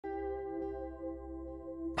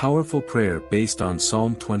Powerful prayer based on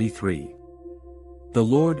Psalm 23. The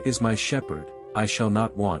Lord is my shepherd, I shall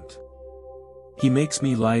not want. He makes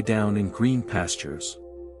me lie down in green pastures.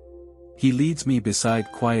 He leads me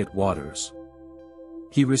beside quiet waters.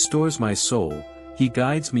 He restores my soul, he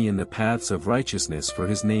guides me in the paths of righteousness for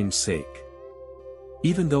his name's sake.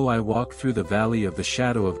 Even though I walk through the valley of the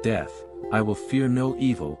shadow of death, I will fear no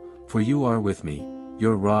evil, for you are with me,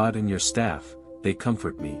 your rod and your staff, they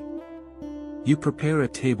comfort me. You prepare a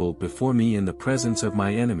table before me in the presence of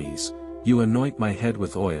my enemies, you anoint my head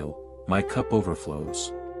with oil, my cup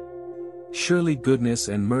overflows. Surely goodness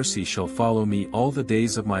and mercy shall follow me all the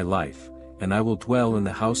days of my life, and I will dwell in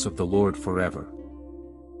the house of the Lord forever.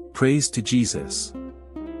 Praise to Jesus.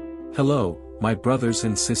 Hello, my brothers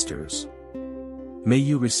and sisters. May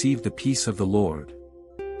you receive the peace of the Lord.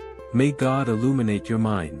 May God illuminate your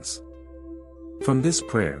minds. From this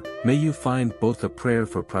prayer, may you find both a prayer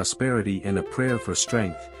for prosperity and a prayer for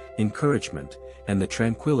strength, encouragement, and the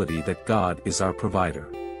tranquility that God is our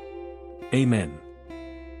provider. Amen.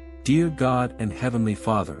 Dear God and Heavenly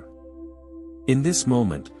Father, in this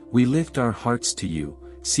moment, we lift our hearts to you,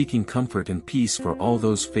 seeking comfort and peace for all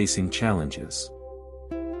those facing challenges.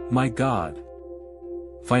 My God.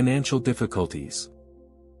 Financial difficulties.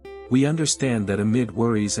 We understand that amid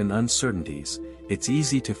worries and uncertainties, it's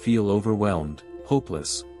easy to feel overwhelmed,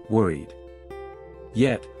 hopeless, worried.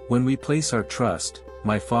 Yet, when we place our trust,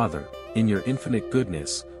 my Father, in your infinite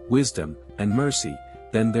goodness, wisdom, and mercy,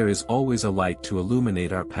 then there is always a light to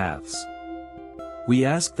illuminate our paths. We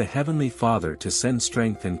ask the Heavenly Father to send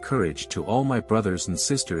strength and courage to all my brothers and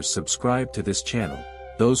sisters subscribed to this channel,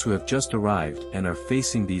 those who have just arrived and are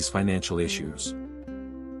facing these financial issues.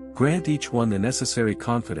 Grant each one the necessary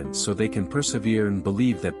confidence so they can persevere and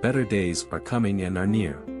believe that better days are coming and are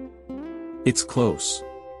near. It's close.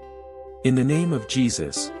 In the name of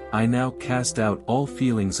Jesus, I now cast out all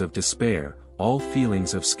feelings of despair, all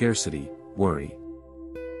feelings of scarcity, worry.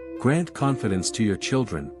 Grant confidence to your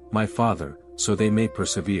children, my Father, so they may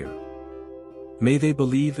persevere. May they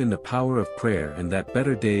believe in the power of prayer and that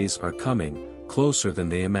better days are coming, closer than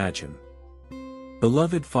they imagine.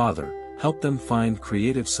 Beloved Father, help them find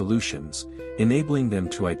creative solutions, enabling them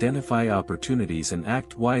to identify opportunities and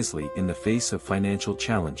act wisely in the face of financial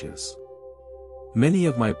challenges. Many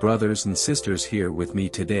of my brothers and sisters here with me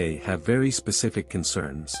today have very specific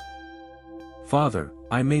concerns. Father,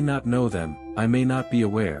 I may not know them, I may not be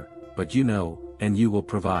aware, but you know, and you will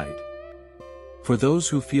provide. For those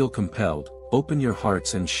who feel compelled, open your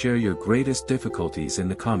hearts and share your greatest difficulties in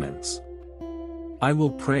the comments. I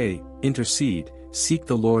will pray, intercede, seek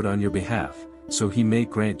the Lord on your behalf, so he may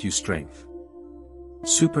grant you strength.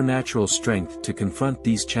 Supernatural strength to confront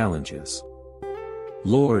these challenges.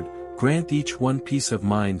 Lord, grant each one peace of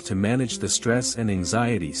mind to manage the stress and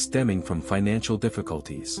anxiety stemming from financial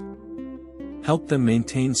difficulties. Help them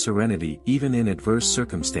maintain serenity even in adverse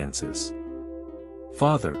circumstances.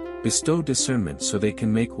 Father, bestow discernment so they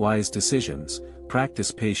can make wise decisions, practice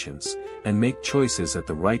patience, and make choices at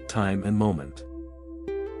the right time and moment.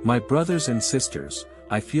 My brothers and sisters,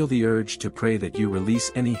 I feel the urge to pray that you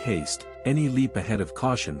release any haste, any leap ahead of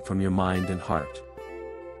caution from your mind and heart.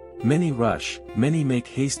 Many rush, many make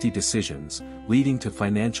hasty decisions, leading to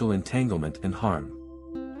financial entanglement and harm.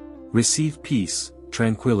 Receive peace,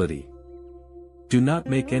 tranquility. Do not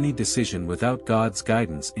make any decision without God's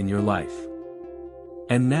guidance in your life.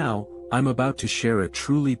 And now, I'm about to share a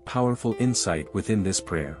truly powerful insight within this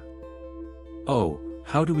prayer. Oh,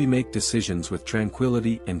 how do we make decisions with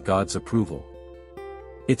tranquility and God's approval?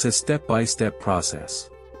 It's a step-by-step process.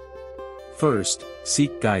 First,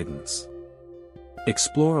 seek guidance.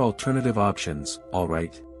 Explore alternative options,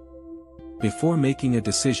 alright? Before making a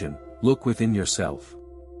decision, look within yourself.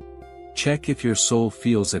 Check if your soul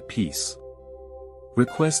feels at peace.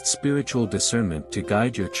 Request spiritual discernment to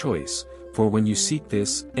guide your choice, for when you seek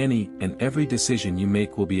this, any and every decision you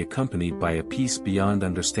make will be accompanied by a peace beyond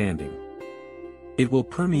understanding. It will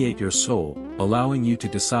permeate your soul, allowing you to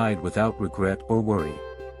decide without regret or worry.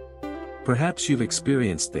 Perhaps you've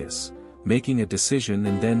experienced this, making a decision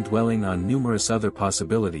and then dwelling on numerous other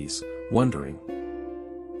possibilities, wondering,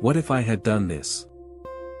 what if I had done this?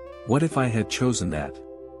 What if I had chosen that?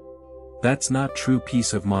 That's not true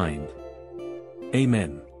peace of mind.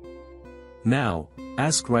 Amen. Now,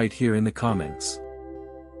 ask right here in the comments.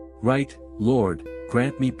 Write, Lord,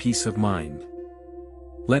 grant me peace of mind.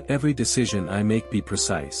 Let every decision I make be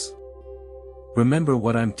precise. Remember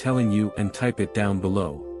what I'm telling you and type it down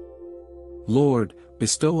below. Lord,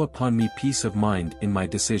 bestow upon me peace of mind in my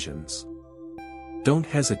decisions. Don't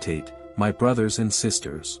hesitate, my brothers and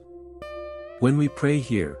sisters. When we pray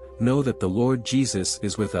here, know that the Lord Jesus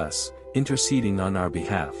is with us, interceding on our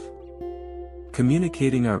behalf.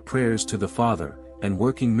 Communicating our prayers to the Father, and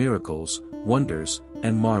working miracles, wonders,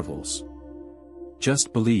 and marvels.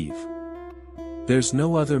 Just believe. There's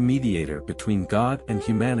no other mediator between God and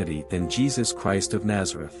humanity than Jesus Christ of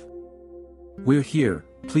Nazareth. We're here,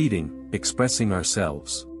 pleading, expressing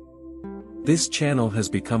ourselves. This channel has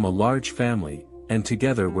become a large family, and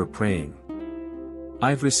together we're praying.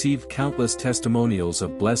 I've received countless testimonials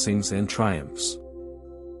of blessings and triumphs.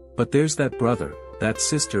 But there's that brother, that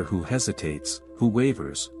sister who hesitates, who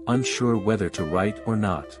wavers, unsure whether to write or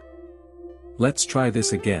not. Let's try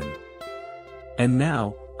this again. And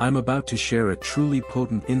now, I'm about to share a truly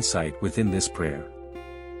potent insight within this prayer.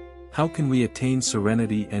 How can we attain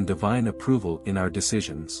serenity and divine approval in our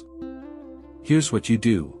decisions? Here's what you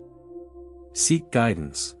do. Seek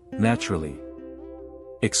guidance, naturally.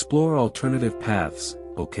 Explore alternative paths,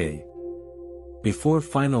 okay? Before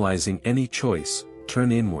finalizing any choice,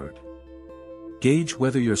 turn inward. Gauge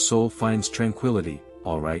whether your soul finds tranquility,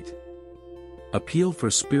 alright? Appeal for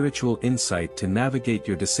spiritual insight to navigate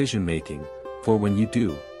your decision-making, for when you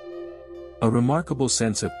do, a remarkable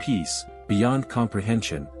sense of peace, beyond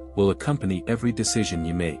comprehension, will accompany every decision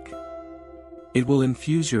you make. It will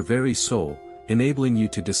infuse your very soul, enabling you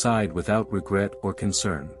to decide without regret or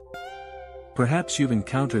concern. Perhaps you've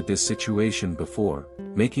encountered this situation before,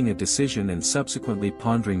 making a decision and subsequently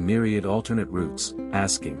pondering myriad alternate routes,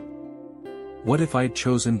 asking, what if I'd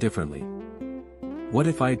chosen differently? What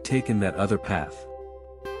if I'd taken that other path?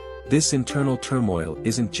 This internal turmoil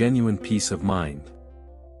isn't genuine peace of mind.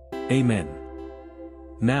 Amen.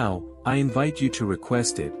 Now, I invite you to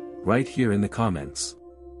request it, right here in the comments.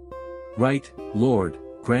 Write, Lord,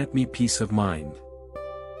 grant me peace of mind.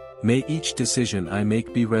 May each decision I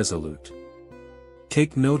make be resolute.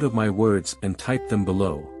 Take note of my words and type them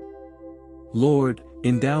below. Lord,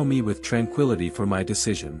 endow me with tranquility for my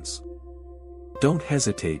decisions. Don't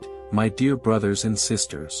hesitate, my dear brothers and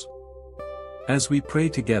sisters. As we pray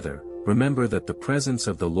together, remember that the presence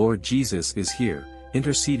of the Lord Jesus is here,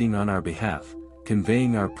 interceding on our behalf,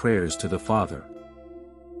 conveying our prayers to the Father,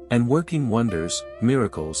 and working wonders,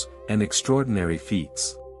 miracles, and extraordinary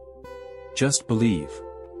feats. Just believe.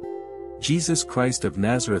 Jesus Christ of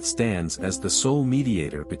Nazareth stands as the sole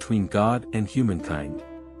mediator between God and humankind.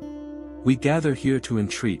 We gather here to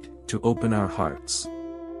entreat, to open our hearts.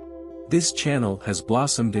 This channel has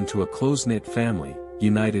blossomed into a close-knit family,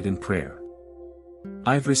 united in prayer.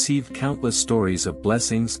 I've received countless stories of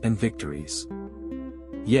blessings and victories.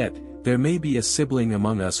 Yet, there may be a sibling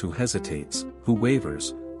among us who hesitates, who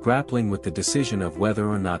wavers, grappling with the decision of whether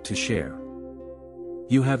or not to share.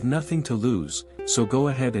 You have nothing to lose, so go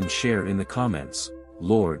ahead and share in the comments,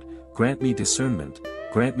 Lord, grant me discernment,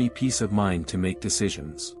 grant me peace of mind to make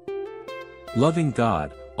decisions. Loving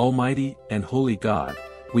God, Almighty and Holy God,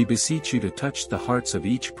 we beseech you to touch the hearts of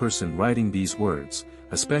each person writing these words,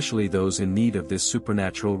 especially those in need of this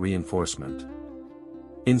supernatural reinforcement.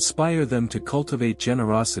 Inspire them to cultivate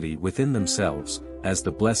generosity within themselves, as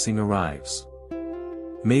the blessing arrives.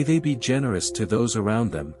 May they be generous to those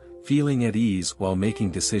around them, feeling at ease while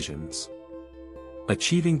making decisions.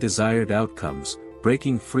 Achieving desired outcomes,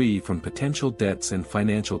 breaking free from potential debts and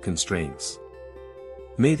financial constraints.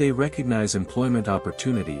 May they recognize employment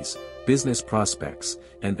opportunities, business prospects,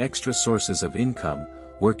 and extra sources of income,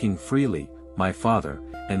 working freely, my Father,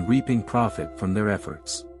 and reaping profit from their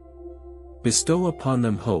efforts. Bestow upon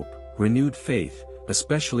them hope, renewed faith,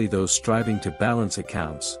 especially those striving to balance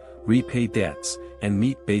accounts, repay debts, and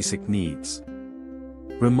meet basic needs.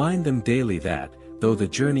 Remind them daily that, though the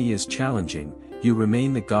journey is challenging, you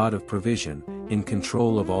remain the God of provision, in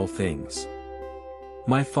control of all things.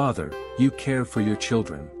 My Father, you care for your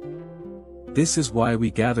children. This is why we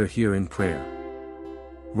gather here in prayer.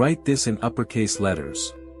 Write this in uppercase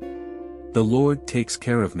letters. The Lord takes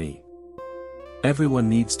care of me. Everyone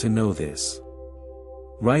needs to know this.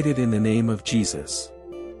 Write it in the name of Jesus.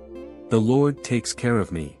 The Lord takes care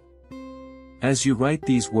of me. As you write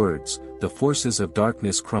these words, the forces of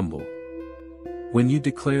darkness crumble. When you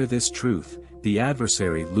declare this truth, the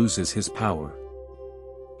adversary loses his power.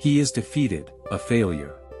 He is defeated, a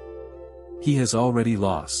failure. He has already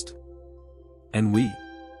lost. And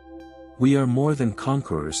we are more than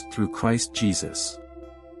conquerors through Christ Jesus.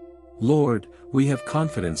 Lord, we have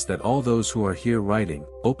confidence that all those who are here writing,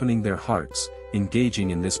 opening their hearts,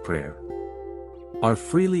 engaging in this prayer, are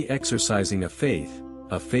freely exercising a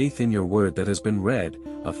faith in your word that has been read,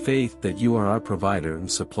 a faith that you are our provider and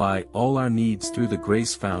supply all our needs through the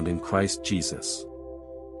grace found in Christ Jesus.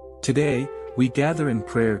 Today, we gather in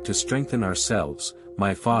prayer to strengthen ourselves,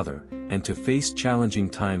 my Father, and to face challenging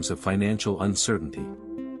times of financial uncertainty.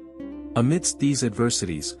 Amidst these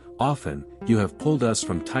adversities, often, you have pulled us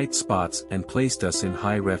from tight spots and placed us in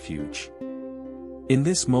high refuge. In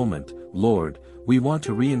this moment, Lord, we want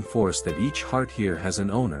to reinforce that each heart here has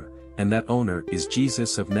an owner, and that owner is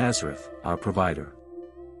Jesus of Nazareth, our provider.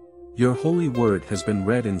 Your holy word has been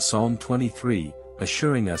read in Psalm 23,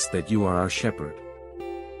 assuring us that you are our shepherd.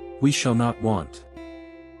 We shall not want.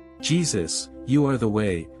 Jesus, you are the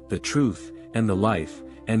way, the truth, and the life,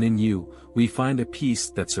 and in you, we find a peace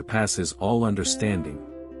that surpasses all understanding.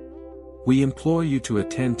 We implore you to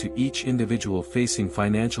attend to each individual facing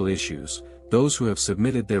financial issues, those who have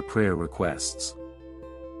submitted their prayer requests.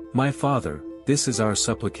 My Father, this is our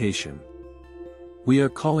supplication. We are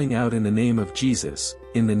calling out in the name of Jesus,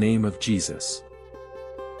 in the name of Jesus.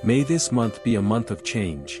 May this month be a month of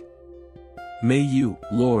change. May you,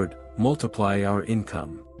 Lord, multiply our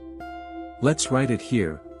income. Let's write it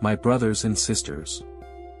here, my brothers and sisters.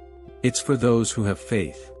 It's for those who have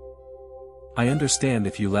faith. I understand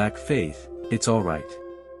if you lack faith, it's alright.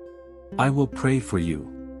 I will pray for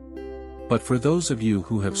you. But for those of you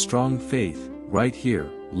who have strong faith, right here,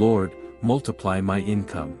 Lord, multiply my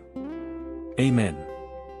income. Amen.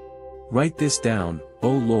 Write this down, O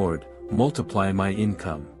Lord, multiply my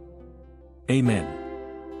income. Amen.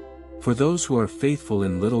 For those who are faithful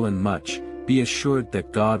in little and much, be assured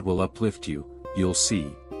that God will uplift you, you'll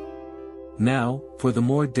see. Now, for the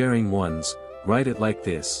more daring ones, write it like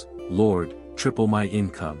this, Lord, triple my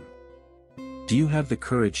income. Do you have the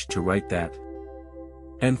courage to write that?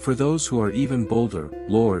 And for those who are even bolder,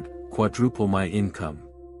 Lord, quadruple my income.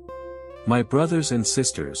 My brothers and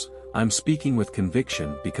sisters, I'm speaking with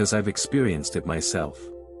conviction because I've experienced it myself.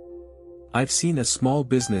 I've seen a small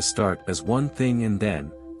business start as one thing and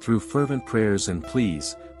then, through fervent prayers and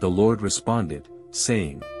pleas, the Lord responded,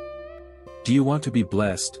 saying, Do you want to be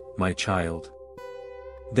blessed, my child?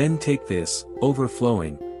 Then take this,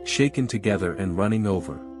 overflowing, shaken together and running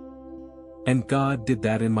over. And God did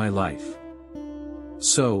that in my life.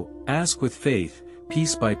 So, ask with faith,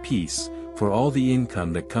 piece by piece, for all the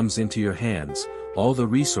income that comes into your hands, all the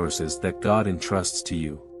resources that God entrusts to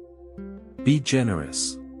you. Be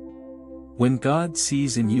generous. When God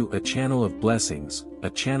sees in you a channel of blessings, a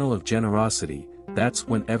channel of generosity, that's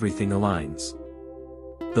when everything aligns.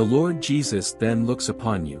 The Lord Jesus then looks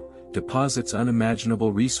upon you, deposits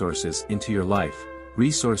unimaginable resources into your life,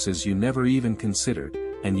 resources you never even considered,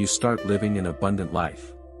 and you start living an abundant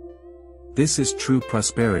life. This is true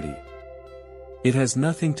prosperity. It has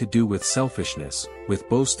nothing to do with selfishness, with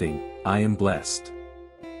boasting, I am blessed.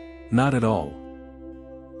 Not at all.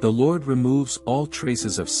 The Lord removes all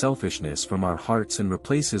traces of selfishness from our hearts and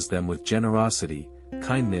replaces them with generosity,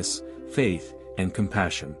 kindness, faith, and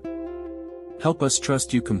compassion. Help us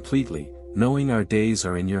trust you completely, knowing our days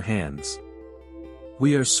are in your hands.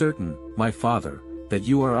 We are certain, my Father, that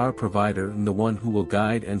you are our provider and the one who will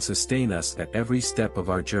guide and sustain us at every step of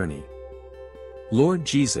our journey. Lord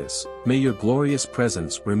Jesus, may your glorious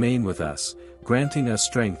presence remain with us, granting us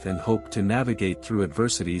strength and hope to navigate through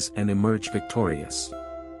adversities and emerge victorious.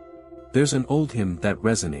 There's an old hymn that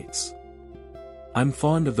resonates. I'm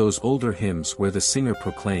fond of those older hymns where the singer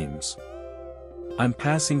proclaims, I'm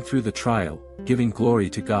passing through the trial, giving glory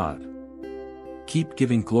to God. Keep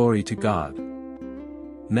giving glory to God.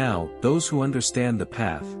 Now, those who understand the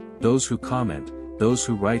path, those who comment, those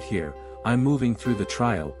who write here, I'm moving through the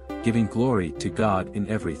trial, giving glory to God in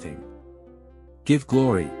everything. Give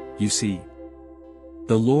glory, you see.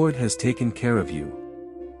 The Lord has taken care of you.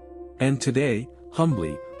 And today,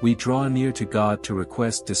 humbly, we draw near to God to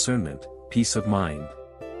request discernment, peace of mind.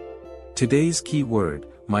 Today's key word,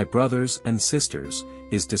 my brothers and sisters,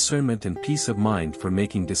 is discernment and peace of mind for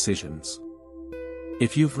making decisions.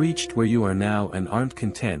 If you've reached where you are now and aren't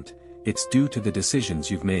content, it's due to the decisions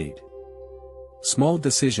you've made. Small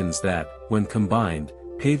decisions that, when combined,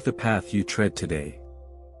 pave the path you tread today.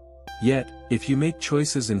 Yet, if you make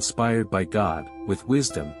choices inspired by God, with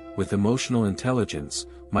wisdom, with emotional intelligence,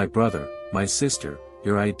 my brother, my sister,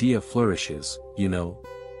 your idea flourishes, you know.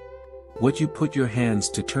 What you put your hands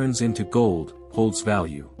to turns into gold, holds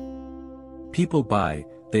value. People buy,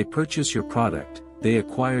 they purchase your product, they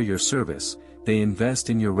acquire your service, they invest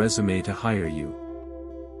in your resume to hire you.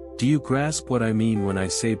 Do you grasp what I mean when I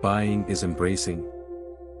say buying is embracing?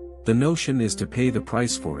 The notion is to pay the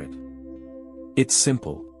price for it. It's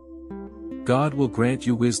simple. God will grant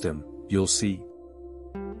you wisdom, you'll see.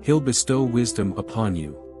 He'll bestow wisdom upon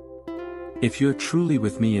you. If you're truly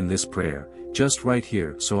with me in this prayer, just write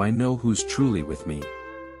here so I know who's truly with me.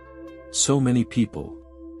 So many people.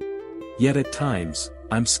 Yet at times,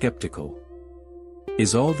 I'm skeptical.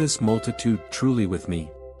 Is all this multitude truly with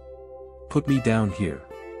me? Put me down here.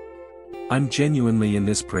 I'm genuinely in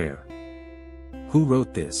this prayer. Who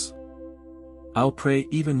wrote this? I'll pray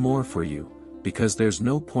even more for you, because there's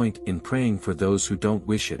no point in praying for those who don't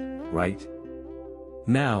wish it, right?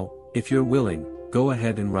 Now, if you're willing, go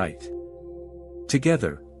ahead and write.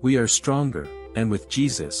 Together, we are stronger, and with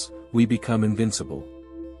Jesus, we become invincible.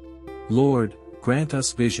 Lord, grant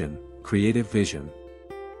us vision, creative vision.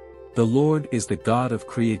 The Lord is the God of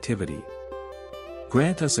creativity.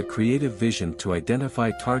 Grant us a creative vision to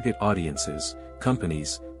identify target audiences,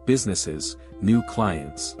 companies, businesses, new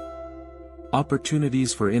clients.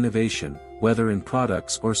 Opportunities for innovation, whether in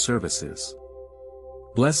products or services.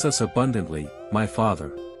 Bless us abundantly, my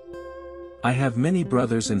Father. I have many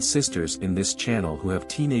brothers and sisters in this channel who have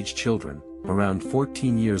teenage children, around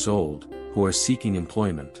 14 years old, who are seeking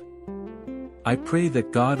employment. I pray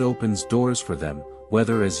that God opens doors for them,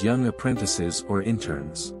 whether as young apprentices or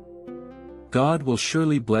interns. God will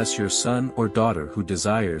surely bless your son or daughter who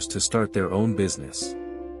desires to start their own business.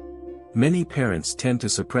 Many parents tend to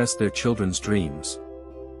suppress their children's dreams.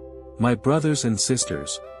 My brothers and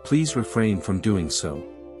sisters, please refrain from doing so.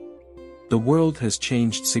 The world has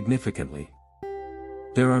changed significantly.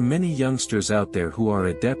 There are many youngsters out there who are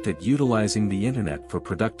adept at utilizing the internet for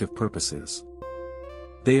productive purposes.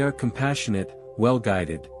 They are compassionate,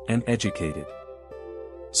 well-guided, and educated.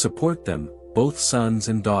 Support them, both sons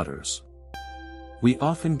and daughters. We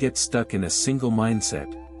often get stuck in a single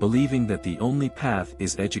mindset, believing that the only path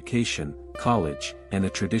is education, college, and a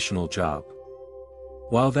traditional job.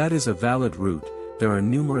 While that is a valid route, there are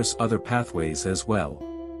numerous other pathways as well.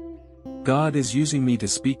 God is using me to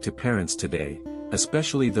speak to parents today,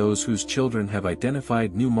 especially those whose children have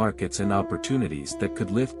identified new markets and opportunities that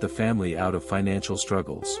could lift the family out of financial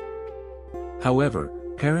struggles. However,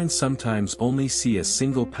 parents sometimes only see a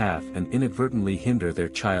single path and inadvertently hinder their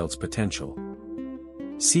child's potential.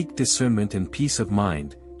 Seek discernment and peace of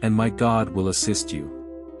mind, and my God will assist you.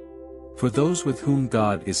 For those with whom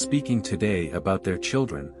God is speaking today about their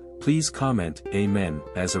children, please comment Amen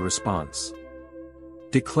as a response.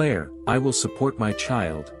 Declare, I will support my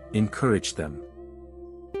child, encourage them.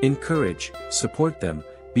 Encourage, support them,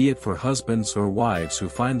 be it for husbands or wives who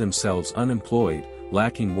find themselves unemployed,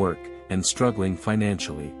 lacking work, and struggling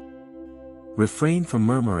financially. Refrain from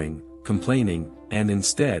murmuring, complaining, and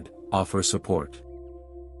instead, offer support.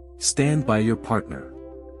 Stand by your partner.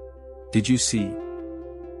 Did you see?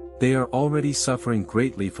 They are already suffering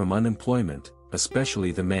greatly from unemployment,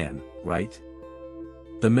 especially the man, right?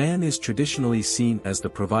 The man is traditionally seen as the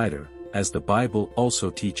provider, as the Bible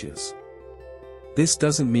also teaches. This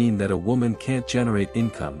doesn't mean that a woman can't generate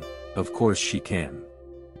income, of course she can.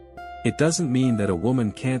 It doesn't mean that a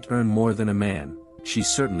woman can't earn more than a man, she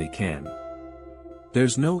certainly can.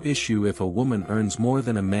 There's no issue if a woman earns more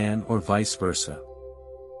than a man or vice versa.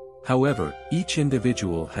 However, each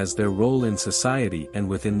individual has their role in society and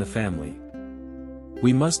within the family.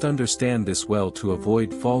 We must understand this well to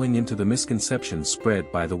avoid falling into the misconceptions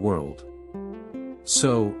spread by the world.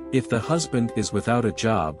 So, if the husband is without a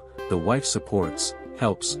job, the wife supports,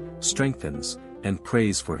 helps, strengthens, and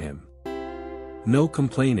prays for him. No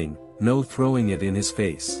complaining, no throwing it in his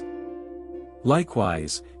face.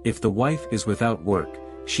 Likewise, if the wife is without work,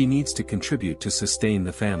 she needs to contribute to sustain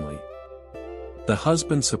the family. The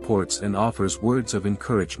husband supports and offers words of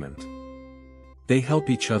encouragement. They help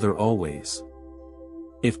each other always.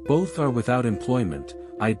 If both are without employment,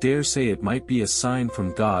 I dare say it might be a sign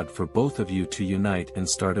from God for both of you to unite and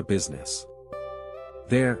start a business.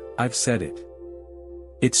 There, I've said it.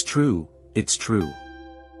 It's true, it's true.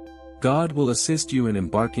 God will assist you in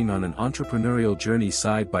embarking on an entrepreneurial journey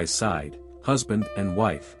side by side, husband and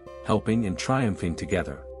wife, helping and triumphing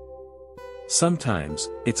together. Sometimes,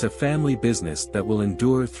 it's a family business that will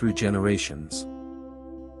endure through generations.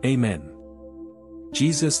 Amen.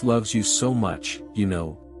 Jesus loves you so much, you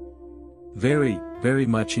know. Very, very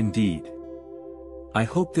much indeed. I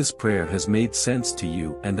hope this prayer has made sense to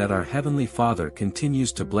you and that our Heavenly Father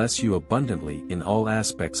continues to bless you abundantly in all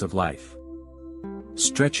aspects of life.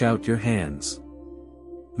 Stretch out your hands.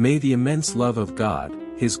 May the immense love of God,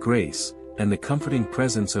 His grace, and the comforting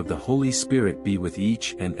presence of the Holy Spirit be with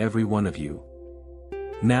each and every one of you,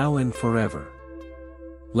 now and forever.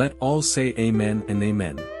 Let all say Amen and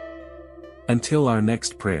Amen. Until our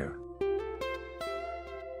next prayer.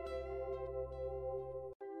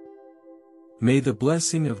 May the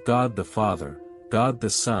blessing of God the Father, God the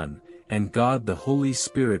Son, and God the Holy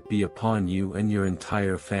Spirit be upon you and your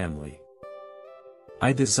entire family.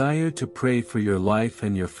 I desire to pray for your life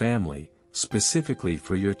and your family, specifically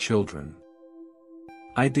for your children.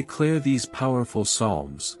 I declare these powerful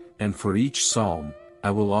psalms, and for each psalm,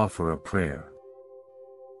 I will offer a prayer.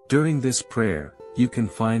 During this prayer, you can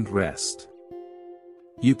find rest.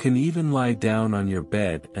 You can even lie down on your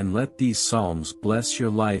bed and let these psalms bless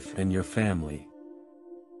your life and your family.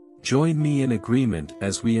 Join me in agreement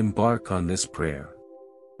as we embark on this prayer.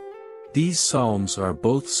 These psalms are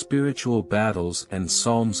both spiritual battles and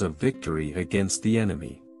psalms of victory against the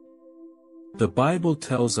enemy. The Bible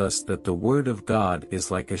tells us that the Word of God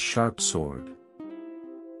is like a sharp sword.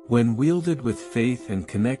 When wielded with faith and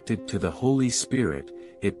connected to the Holy Spirit,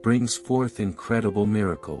 it brings forth incredible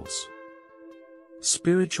miracles.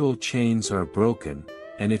 Spiritual chains are broken,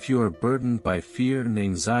 and if you are burdened by fear and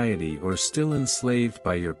anxiety or still enslaved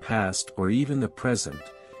by your past or even the present,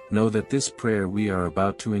 know that this prayer we are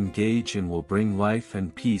about to engage in will bring life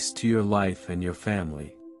and peace to your life and your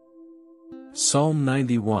family. Psalm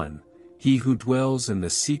 91, He who dwells in the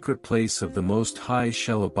secret place of the Most High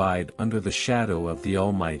shall abide under the shadow of the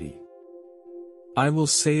Almighty. I will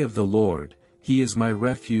say of the Lord, He is my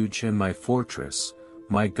refuge and my fortress,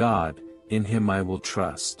 my God, in Him I will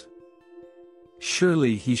trust.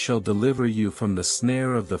 Surely He shall deliver you from the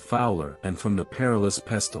snare of the fowler and from the perilous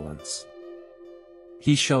pestilence.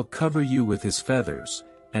 He shall cover you with His feathers,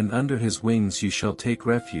 and under His wings you shall take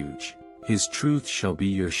refuge, His truth shall be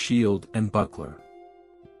your shield and buckler.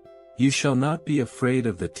 You shall not be afraid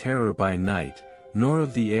of the terror by night, nor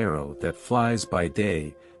of the arrow that flies by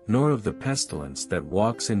day, nor of the pestilence that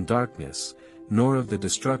walks in darkness, nor of the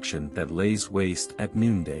destruction that lays waste at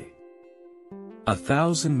noonday.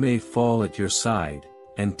 1,000 may fall at your side,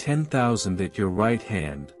 and 10,000 at your right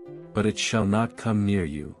hand, but it shall not come near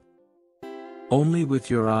you. Only with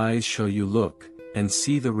your eyes shall you look, and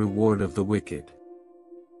see the reward of the wicked.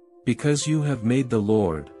 Because you have made the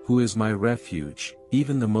Lord, who is my refuge,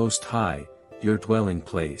 even the Most High, your dwelling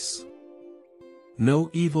place. No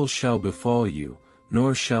evil shall befall you,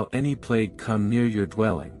 nor shall any plague come near your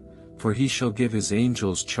dwelling, for He shall give His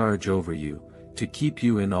angels charge over you, to keep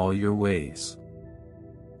you in all your ways.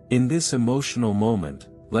 In this emotional moment,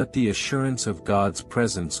 let the assurance of God's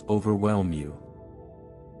presence overwhelm you.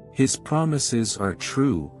 His promises are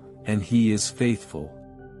true, and He is faithful.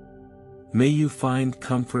 May you find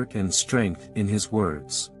comfort and strength in His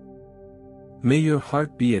words. May your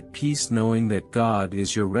heart be at peace knowing that God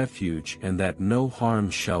is your refuge and that no harm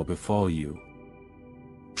shall befall you.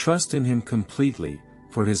 Trust in Him completely,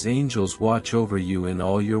 for His angels watch over you in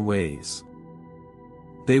all your ways.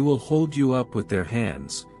 They will hold you up with their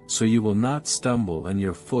hands, so you will not stumble and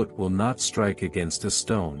your foot will not strike against a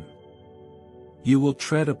stone. You will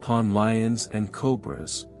tread upon lions and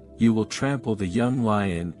cobras, you will trample the young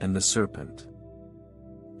lion and the serpent.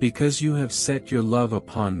 Because you have set your love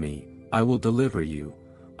upon me, I will deliver you,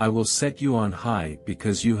 I will set you on high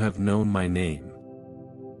because you have known my name.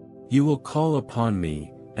 You will call upon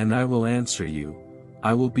me, and I will answer you,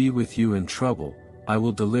 I will be with you in trouble, I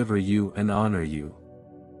will deliver you and honor you.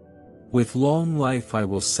 With long life I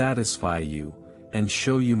will satisfy you, and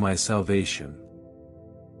show you my salvation.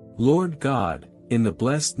 Lord God, in the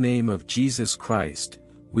blessed name of Jesus Christ,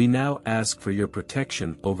 we now ask for your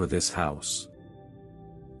protection over this house.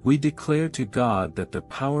 We declare to God that the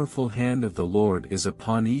powerful hand of the Lord is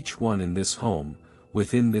upon each one in this home,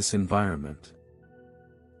 within this environment.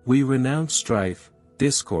 We renounce strife,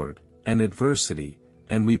 discord, and adversity,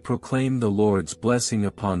 and we proclaim the Lord's blessing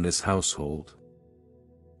upon this household.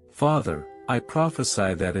 Father, I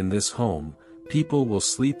prophesy that in this home, people will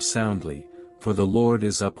sleep soundly, for the Lord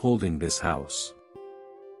is upholding this house.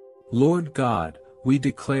 Lord God, we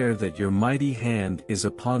declare that your mighty hand is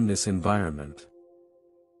upon this environment.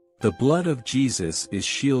 The blood of Jesus is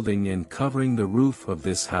shielding and covering the roof of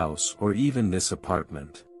this house or even this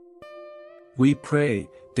apartment. We pray,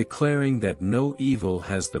 declaring that no evil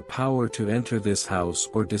has the power to enter this house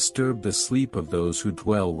or disturb the sleep of those who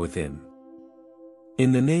dwell within.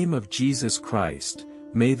 In the name of Jesus Christ,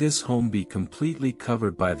 may this home be completely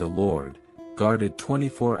covered by the Lord, guarded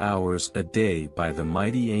 24 hours a day by the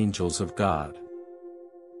mighty angels of God.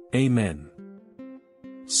 Amen.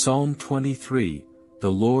 Psalm 23,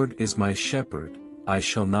 The Lord is my shepherd, I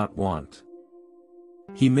shall not want.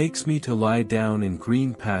 He makes me to lie down in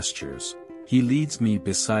green pastures, He leads me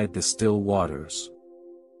beside the still waters.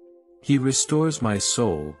 He restores my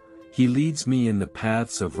soul, He leads me in the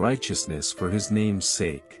paths of righteousness for His name's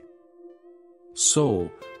sake.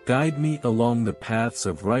 Soul, guide me along the paths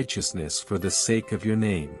of righteousness for the sake of your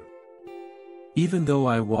name. Even though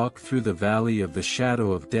I walk through the valley of the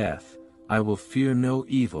shadow of death, I will fear no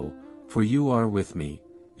evil, for you are with me,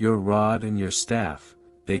 your rod and your staff,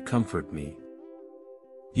 they comfort me.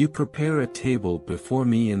 You prepare a table before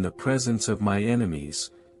me in the presence of my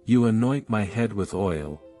enemies, you anoint my head with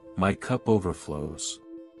oil, my cup overflows.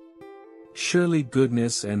 Surely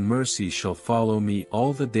goodness and mercy shall follow me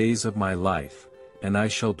all the days of my life, and I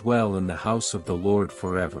shall dwell in the house of the Lord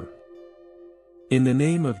forever. In the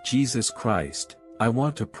name of Jesus Christ, I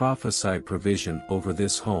want to prophesy provision over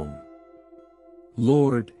this home.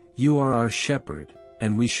 Lord, you are our shepherd,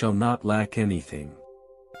 and we shall not lack anything.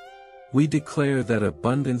 We declare that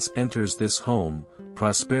abundance enters this home,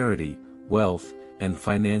 prosperity, wealth, and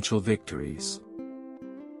financial victories.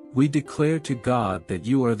 We declare to God that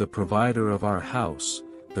you are the provider of our house,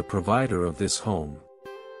 the provider of this home.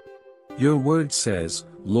 Your word says,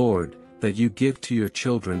 Lord, that you give to your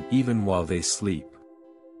children even while they sleep.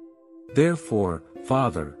 Therefore,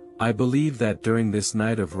 Father, I believe that during this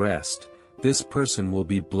night of rest, this person will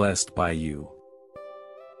be blessed by you.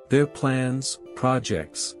 Their plans,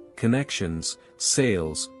 projects, connections,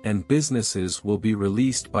 sales, and businesses will be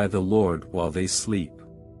released by the Lord while they sleep.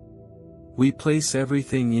 We place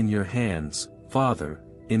everything in your hands, Father,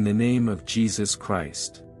 in the name of Jesus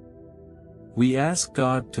Christ. We ask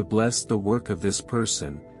God to bless the work of this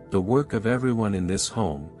person, the work of everyone in this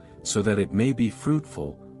home, so that it may be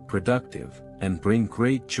fruitful, productive, and bring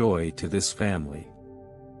great joy to this family.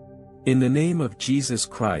 In the name of Jesus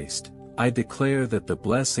Christ, I declare that the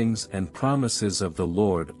blessings and promises of the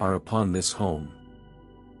Lord are upon this home.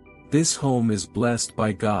 This home is blessed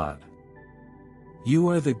by God. You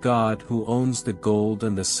are the God who owns the gold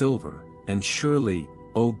and the silver, and surely,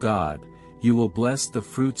 O God, you will bless the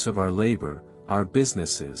fruits of our labor, our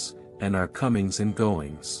businesses, and our comings and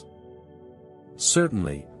goings.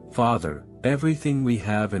 Certainly, Father, everything we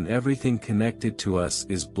have and everything connected to us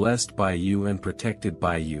is blessed by you and protected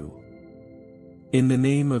by you. In the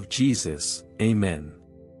name of Jesus, Amen.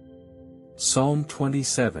 Psalm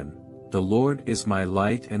 27, The Lord is my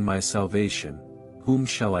light and my salvation, whom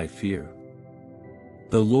shall I fear?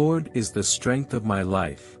 The Lord is the strength of my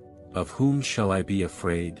life, of whom shall I be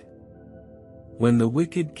afraid? When the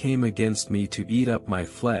wicked came against me to eat up my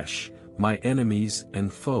flesh, my enemies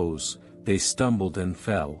and foes, they stumbled and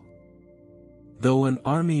fell. Though an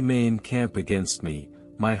army may encamp against me,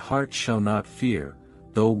 my heart shall not fear,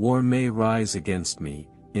 though war may rise against me,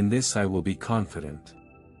 in this I will be confident.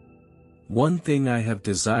 One thing I have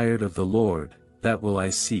desired of the Lord, that will I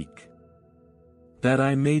seek. That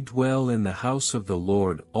I may dwell in the house of the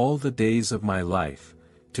Lord all the days of my life,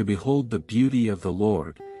 to behold the beauty of the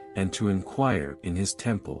Lord, and to inquire in his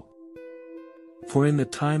temple. For in the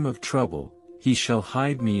time of trouble, he shall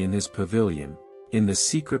hide me in his pavilion, in the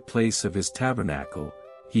secret place of his tabernacle,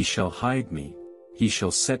 he shall hide me, he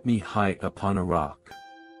shall set me high upon a rock.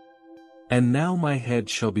 And now my head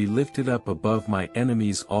shall be lifted up above my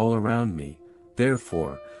enemies all around me,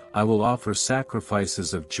 therefore, I will offer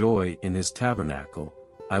sacrifices of joy in his tabernacle,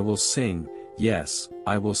 I will sing, yes,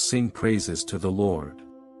 I will sing praises to the Lord.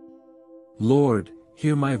 Lord,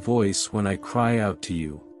 hear my voice when I cry out to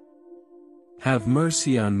you. Have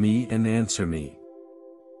mercy on me and answer me.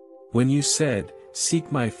 When you said,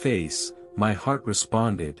 Seek my face, my heart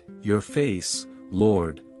responded, Your face,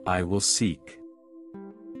 Lord, I will seek.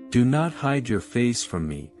 Do not hide your face from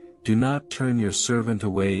me, do not turn your servant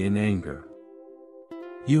away in anger.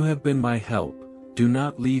 You have been my help, do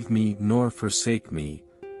not leave me nor forsake me,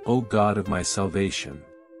 O God of my salvation.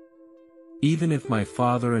 Even if my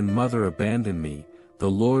father and mother abandon me,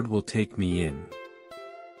 the Lord will take me in.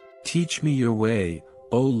 Teach me your way,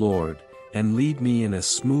 O Lord, and lead me in a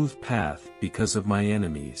smooth path because of my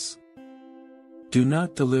enemies. Do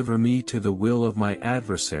not deliver me to the will of my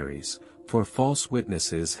adversaries, for false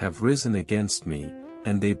witnesses have risen against me,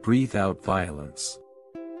 and they breathe out violence.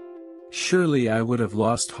 Surely I would have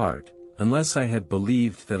lost heart, unless I had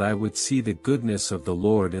believed that I would see the goodness of the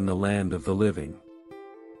Lord in the land of the living.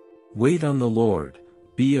 Wait on the Lord,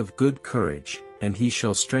 be of good courage, and he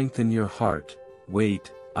shall strengthen your heart.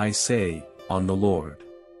 Wait, I say, on the Lord.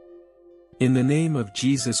 In the name of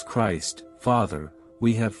Jesus Christ, Father,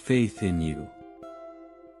 we have faith in you.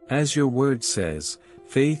 As your word says,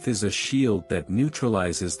 faith is a shield that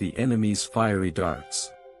neutralizes the enemy's fiery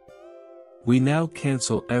darts. We now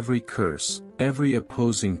cancel every curse, every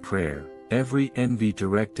opposing prayer, every envy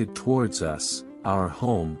directed towards us, our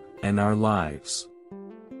home, and our lives.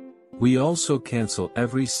 We also cancel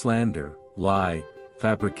every slander, lie,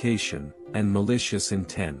 fabrication, and malicious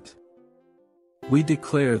intent. We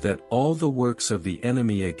declare that all the works of the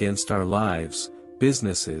enemy against our lives,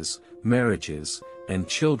 businesses, marriages, and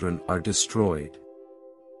children are destroyed.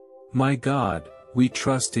 My God, we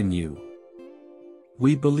trust in you.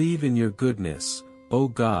 We believe in your goodness, O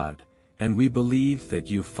God, and we believe that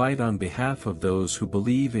you fight on behalf of those who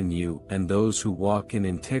believe in you and those who walk in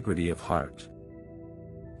integrity of heart.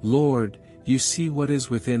 Lord, you see what is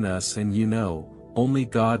within us and you know, only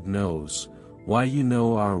God knows, why you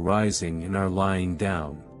know our rising and our lying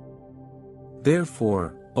down.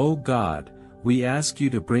 Therefore, O God, we ask you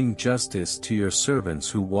to bring justice to your servants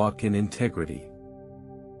who walk in integrity.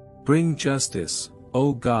 Bring justice,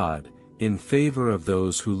 O God, in favor of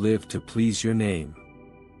those who live to please your name.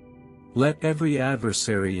 Let every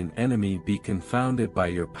adversary and enemy be confounded by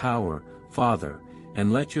your power, Father,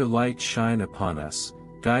 and let your light shine upon us,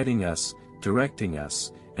 guiding us, directing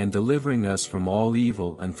us, and delivering us from all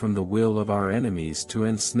evil and from the will of our enemies to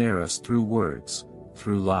ensnare us through words,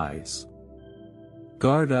 through lies.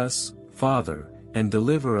 Guard us, Father, and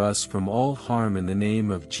deliver us from all harm in the name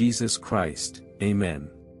of Jesus Christ. Amen.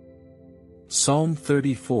 Psalm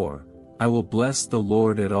 34, I will bless the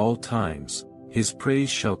Lord at all times, his praise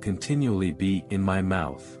shall continually be in my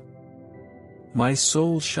mouth. My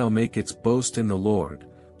soul shall make its boast in the Lord,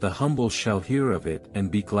 the humble shall hear of it and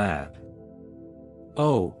be glad.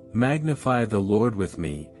 Oh, magnify the Lord with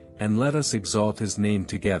me, and let us exalt his name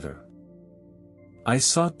together. I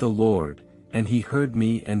sought the Lord, and he heard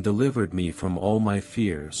me and delivered me from all my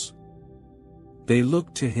fears. They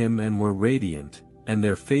looked to him and were radiant, and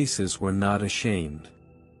their faces were not ashamed.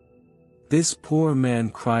 This poor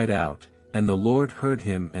man cried out, and the Lord heard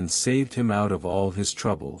him and saved him out of all his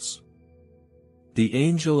troubles. The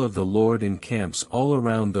angel of the Lord encamps all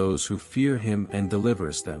around those who fear him and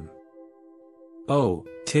delivers them. Oh,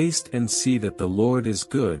 taste and see that the Lord is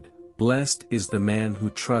good, blessed is the man who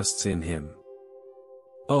trusts in him.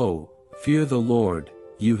 Oh, fear the Lord,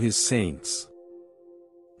 you his saints.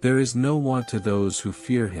 There is no want to those who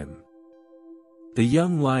fear him. The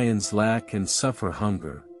young lions lack and suffer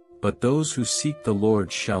hunger, but those who seek the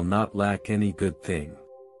Lord shall not lack any good thing.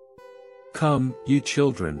 Come, you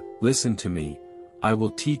children, listen to me, I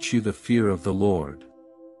will teach you the fear of the Lord.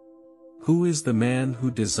 Who is the man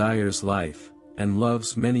who desires life, and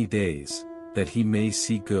loves many days, that he may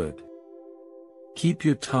see good? Keep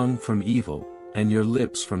your tongue from evil, and your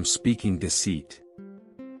lips from speaking deceit.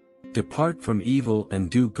 Depart from evil and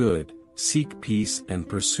do good, seek peace and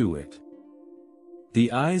pursue it.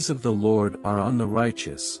 The eyes of the Lord are on the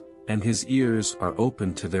righteous, and his ears are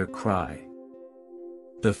open to their cry.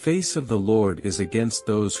 The face of the Lord is against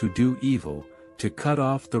those who do evil, to cut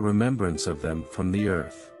off the remembrance of them from the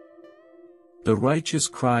earth. The righteous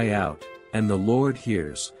cry out, and the Lord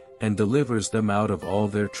hears, and delivers them out of all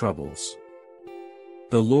their troubles.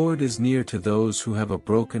 The Lord is near to those who have a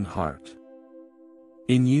broken heart.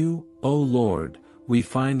 In you, O Lord, we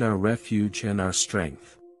find our refuge and our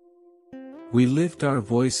strength. We lift our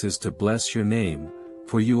voices to bless your name,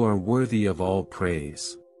 for you are worthy of all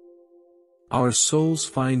praise. Our souls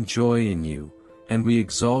find joy in you, and we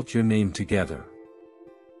exalt your name together.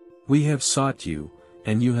 We have sought you,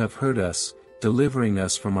 and you have heard us, delivering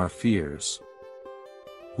us from our fears.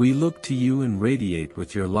 We look to you and radiate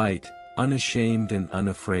with your light, unashamed and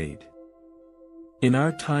unafraid. In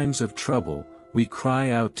our times of trouble, we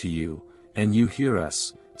cry out to you, and you hear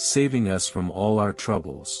us, saving us from all our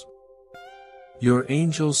troubles. Your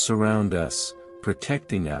angels surround us,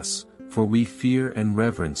 protecting us, for we fear and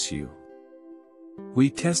reverence you. We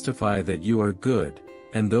testify that you are good,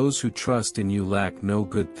 and those who trust in you lack no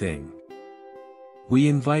good thing. We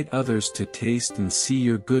invite others to taste and see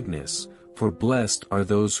your goodness, for blessed are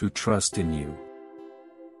those who trust in you.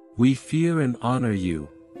 We fear and honor you,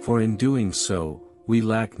 for in doing so, we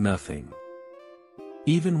lack nothing.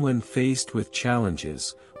 Even when faced with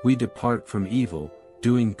challenges, we depart from evil,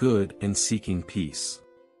 doing good and seeking peace.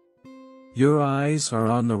 Your eyes are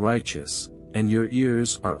on the righteous, and your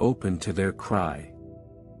ears are open to their cry.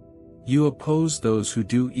 You oppose those who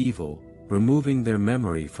do evil, removing their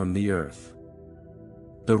memory from the earth.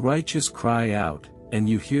 The righteous cry out, and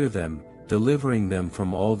you hear them, delivering them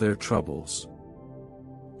from all their troubles.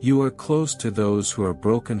 You are close to those who are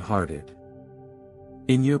broken-hearted.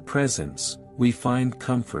 In your presence, we find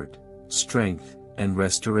comfort, strength, and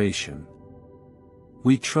restoration.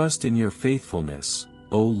 We trust in your faithfulness,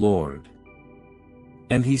 O Lord.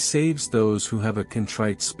 And he saves those who have a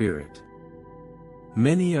contrite spirit.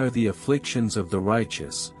 Many are the afflictions of the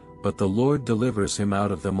righteous, but the Lord delivers him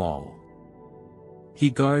out of them all. He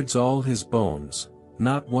guards all his bones,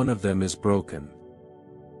 not one of them is broken.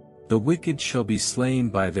 The wicked shall be slain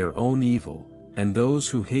by their own evil, and those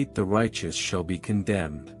who hate the righteous shall be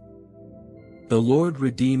condemned. The Lord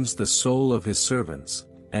redeems the soul of his servants,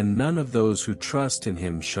 and none of those who trust in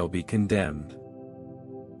him shall be condemned.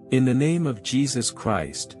 In the name of Jesus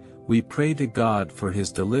Christ, we pray to God for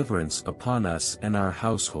his deliverance upon us and our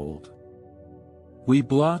household. We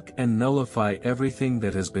block and nullify everything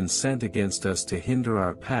that has been sent against us to hinder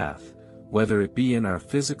our path, whether it be in our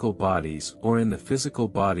physical bodies or in the physical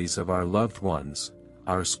bodies of our loved ones,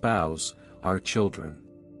 our spouse, our children.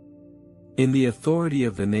 In the authority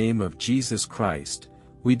of the name of Jesus Christ,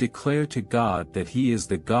 we declare to God that He is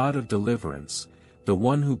the God of deliverance, the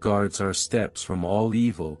one who guards our steps from all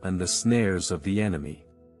evil and the snares of the enemy.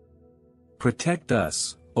 Protect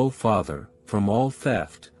us, O Father, from all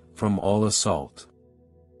theft, from all assault.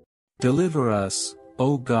 Deliver us,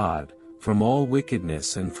 O God, from all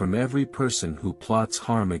wickedness and from every person who plots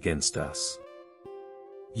harm against us.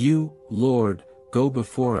 You, Lord, go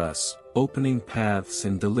before us, opening paths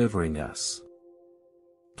and delivering us.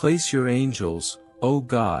 Place your angels, O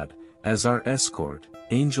God, as our escort,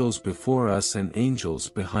 angels before us and angels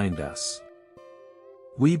behind us.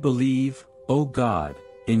 We believe, O God,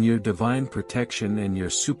 in your divine protection and your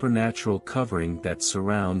supernatural covering that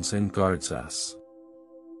surrounds and guards us.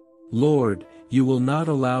 Lord, you will not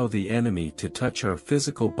allow the enemy to touch our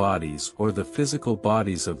physical bodies or the physical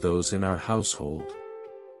bodies of those in our household.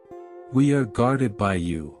 We are guarded by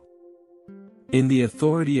you. In the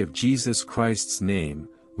authority of Jesus Christ's name,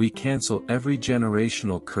 we cancel every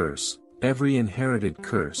generational curse, every inherited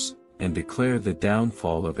curse, and declare the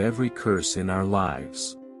downfall of every curse in our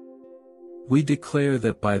lives. We declare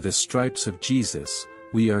that by the stripes of Jesus,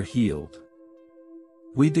 we are healed.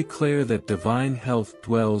 We declare that divine health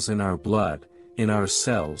dwells in our blood, in our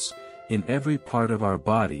cells, in every part of our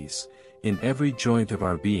bodies, in every joint of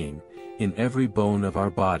our being, in every bone of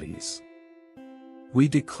our bodies. We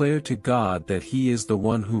declare to God that He is the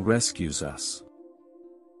one who rescues us.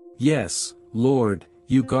 Yes, Lord,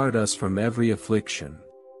 you guard us from every affliction.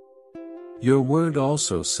 Your word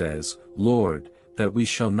also says, Lord, that we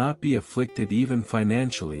shall not be afflicted even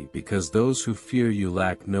financially because those who fear you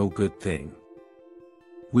lack no good thing.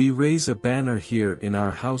 We raise a banner here in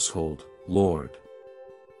our household, Lord.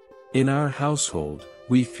 In our household,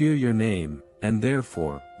 we fear your name, and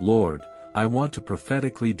therefore, Lord, I want to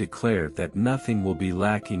prophetically declare that nothing will be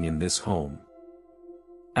lacking in this home.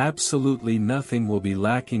 Absolutely nothing will be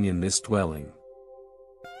lacking in this dwelling.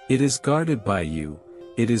 It is guarded by you,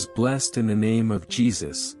 it is blessed in the name of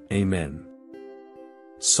Jesus, Amen.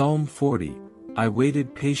 Psalm 40, I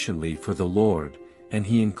waited patiently for the Lord, and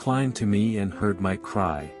He inclined to me and heard my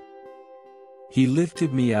cry. He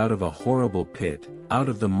lifted me out of a horrible pit, out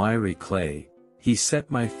of the miry clay. He set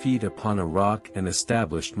my feet upon a rock and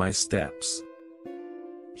established my steps.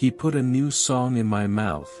 He put a new song in my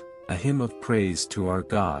mouth, a hymn of praise to our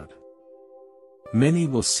God. Many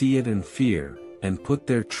will see it and fear, and put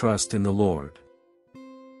their trust in the Lord.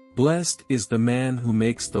 Blessed is the man who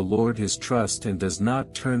makes the Lord his trust and does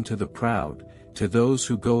not turn to the proud, to those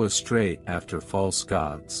who go astray after false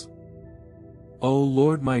gods. O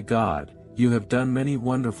Lord my God, you have done many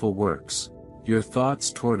wonderful works. Your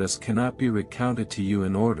thoughts toward us cannot be recounted to you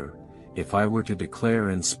in order. If I were to declare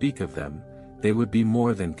and speak of them, they would be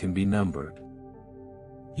more than can be numbered.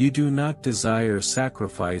 You do not desire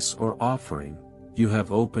sacrifice or offering, you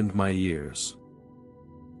have opened my ears.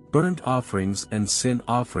 Burnt offerings and sin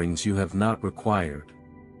offerings you have not required.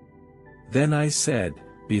 Then I said,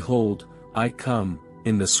 Behold, I come,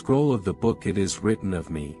 in the scroll of the book it is written of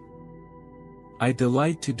me. I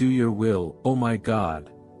delight to do your will, O my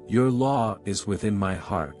God, your law is within my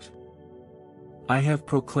heart. I have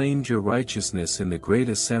proclaimed your righteousness in the great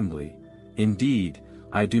assembly, indeed,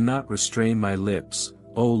 I do not restrain my lips,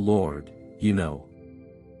 O Lord, you know.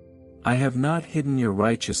 I have not hidden your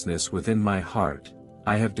righteousness within my heart,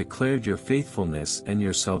 I have declared your faithfulness and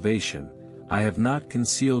your salvation, I have not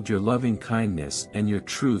concealed your loving kindness and your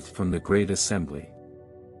truth from the great assembly.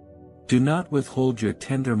 Do not withhold your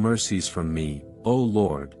tender mercies from me, O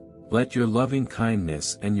Lord, let your loving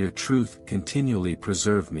kindness and your truth continually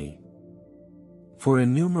preserve me. For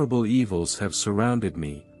innumerable evils have surrounded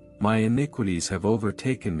me, my iniquities have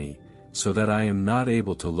overtaken me, so that I am not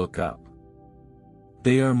able to look up.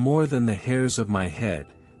 They are more than the hairs of my head,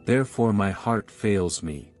 therefore my heart fails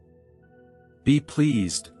me. Be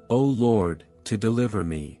pleased, O Lord, to deliver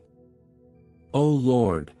me. O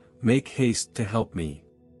Lord, make haste to help me.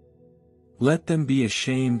 Let them be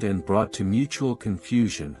ashamed and brought to mutual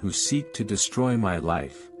confusion who seek to destroy my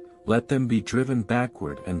life, let them be driven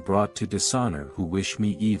backward and brought to dishonor who wish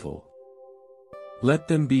me evil. Let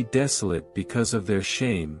them be desolate because of their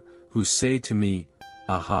shame, who say to me,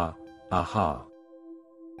 Aha, aha.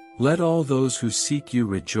 Let all those who seek you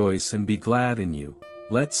rejoice and be glad in you,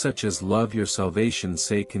 let such as love your salvation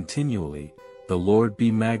say continually, The Lord be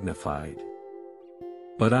magnified.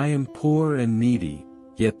 But I am poor and needy,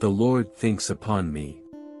 yet the Lord thinks upon me.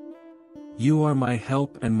 You are my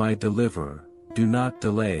help and my deliverer, do not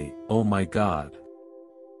delay, O my God.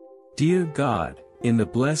 Dear God, in the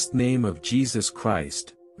blessed name of Jesus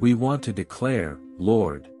Christ, we want to declare,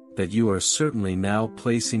 Lord, that you are certainly now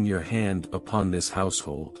placing your hand upon this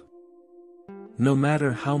household. No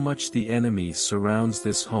matter how much the enemy surrounds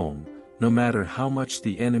this home, no matter how much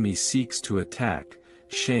the enemy seeks to attack,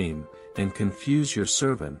 shame, and confuse your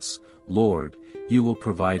servants, Lord, you will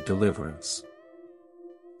provide deliverance.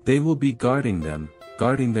 They will be guarding them,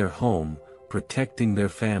 guarding their home, protecting their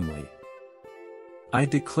family. I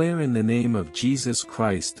declare in the name of Jesus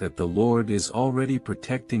Christ that the Lord is already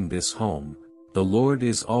protecting this home, the Lord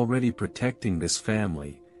is already protecting this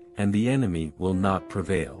family, and the enemy will not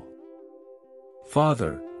prevail.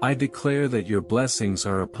 Father, I declare that your blessings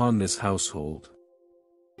are upon this household.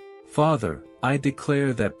 Father, I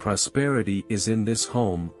declare that prosperity is in this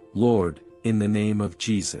home, Lord, in the name of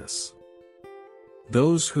Jesus.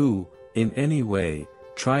 Those who, in any way,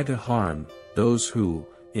 try to harm, those who,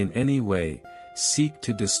 in any way, seek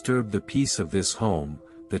to disturb the peace of this home,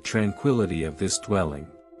 the tranquility of this dwelling.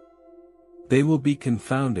 They will be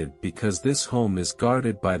confounded because this home is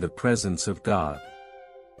guarded by the presence of God.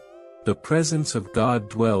 The presence of God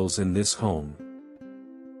dwells in this home.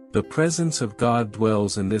 The presence of God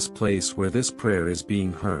dwells in this place where this prayer is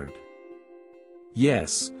being heard.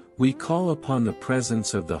 Yes, we call upon the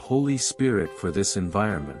presence of the Holy Spirit for this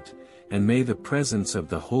environment, and may the presence of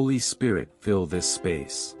the Holy Spirit fill this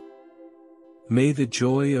space. May the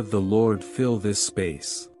joy of the Lord fill this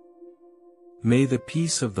space. May the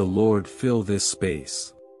peace of the Lord fill this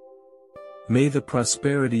space. May the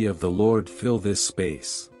prosperity of the Lord fill this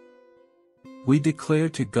space. We declare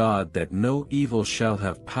to God that no evil shall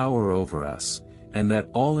have power over us, and that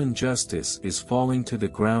all injustice is falling to the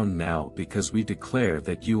ground now because we declare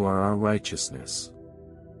that you are our righteousness.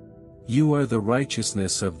 You are the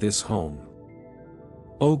righteousness of this home.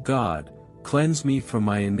 O God, cleanse me from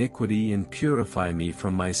my iniquity and purify me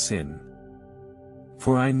from my sin.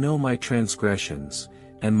 For I know my transgressions,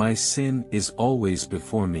 and my sin is always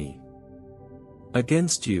before me.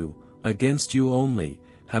 Against you only,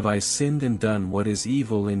 have I sinned and done what is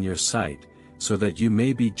evil in your sight, so that you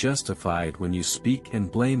may be justified when you speak and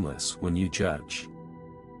blameless when you judge.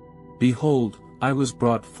 Behold, I was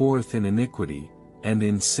brought forth in iniquity, and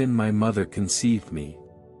in sin my mother conceived me.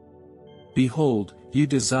 Behold, you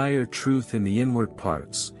desire truth in the inward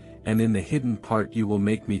parts, and in the hidden part you will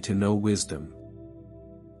make me to know wisdom.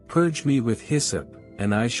 Purge me with hyssop,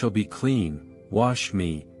 and I shall be clean, wash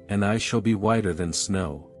me, and I shall be whiter than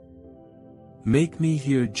snow. Make me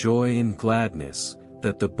hear joy and gladness,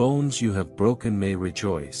 that the bones you have broken may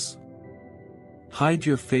rejoice. Hide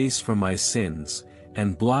your face from my sins,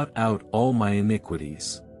 and blot out all my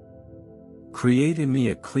iniquities. Create in me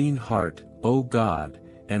a clean heart, O God,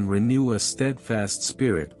 and renew a steadfast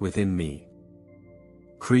spirit within me.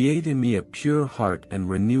 Create in me a pure heart and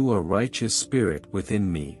renew a righteous spirit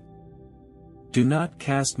within me. Do not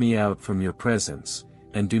cast me out from your presence,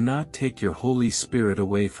 and do not take your Holy Spirit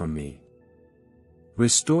away from me.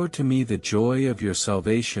 Restore to me the joy of your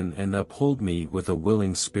salvation and uphold me with a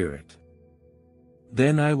willing spirit.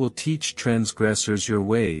 Then I will teach transgressors your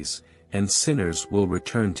ways, and sinners will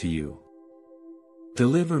return to you.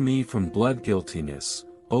 Deliver me from blood guiltiness,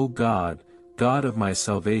 O God, God of my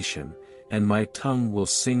salvation, and my tongue will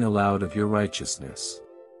sing aloud of your righteousness.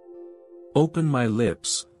 Open my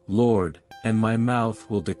lips, Lord, and my mouth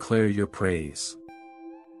will declare your praise.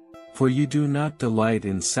 For you do not delight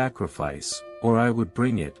in sacrifice, or I would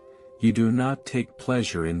bring it, you do not take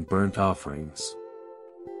pleasure in burnt offerings.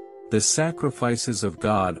 The sacrifices of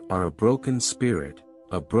God are a broken spirit,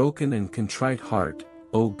 a broken and contrite heart,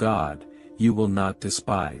 O God, you will not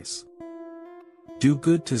despise. Do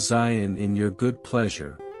good to Zion in your good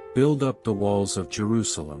pleasure, build up the walls of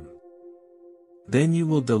Jerusalem. Then you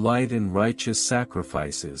will delight in righteous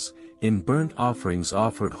sacrifices, in burnt offerings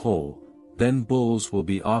offered whole, then bulls will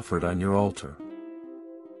be offered on your altar.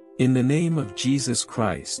 In the name of Jesus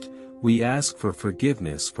Christ, we ask for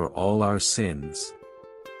forgiveness for all our sins.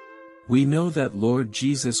 We know that Lord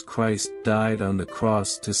Jesus Christ died on the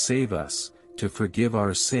cross to save us, to forgive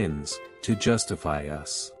our sins, to justify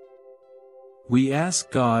us. We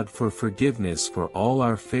ask God for forgiveness for all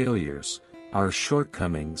our failures, our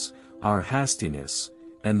shortcomings, our hastiness,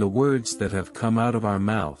 and the words that have come out of our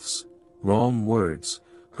mouths, wrong words,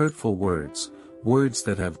 hurtful words, words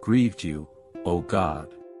that have grieved you, O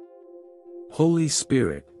God. Holy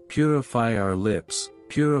Spirit, purify our lips,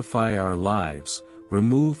 purify our lives,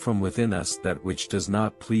 remove from within us that which does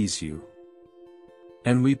not please you.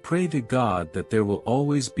 And we pray to God that there will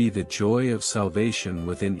always be the joy of salvation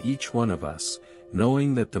within each one of us,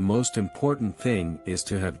 knowing that the most important thing is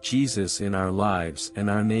to have Jesus in our lives and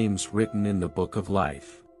our names written in the book of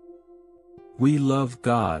life. We love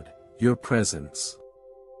God, your presence.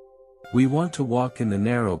 We want to walk in the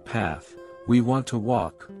narrow path, we want to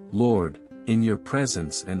walk, Lord, in your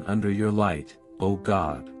presence and under your light, O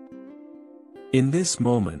God. In this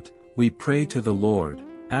moment, we pray to the Lord,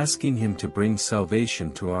 asking Him to bring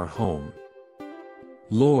salvation to our home.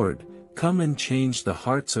 Lord, come and change the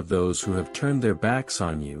hearts of those who have turned their backs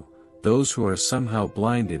on you, those who are somehow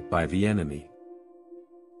blinded by the enemy.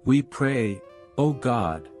 We pray, O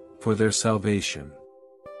God, for their salvation.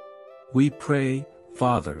 We pray,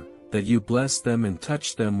 Father, that you bless them and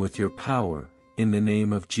touch them with your power, in the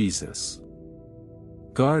name of Jesus.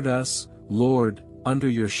 Guard us, Lord, under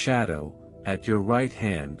your shadow, at your right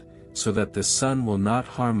hand, so that the sun will not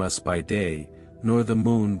harm us by day, nor the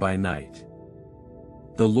moon by night.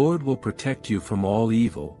 The Lord will protect you from all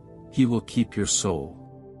evil, He will keep your soul.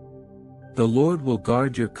 The Lord will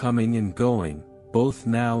guard your coming and going, both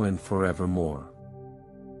now and forevermore.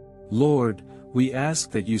 Lord, we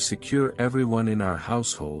ask that you secure everyone in our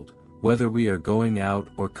household, whether we are going out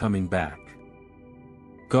or coming back.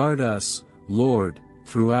 Guard us, Lord,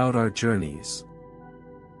 throughout our journeys.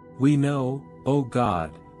 We know, O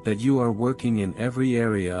God, that you are working in every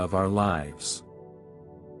area of our lives.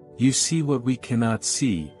 You see what we cannot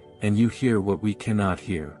see, and you hear what we cannot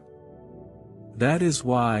hear. That is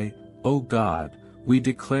why, O God, we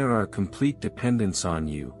declare our complete dependence on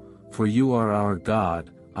you, for you are our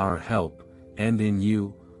God, our help, and in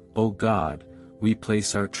you, O God, we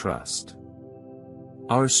place our trust.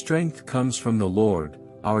 Our strength comes from the Lord,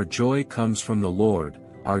 our joy comes from the Lord,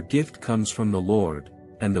 our gift comes from the Lord,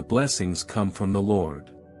 and the blessings come from the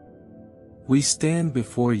Lord. We stand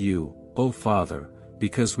before you, O Father,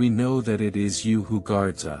 because we know that it is you who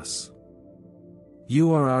guards us.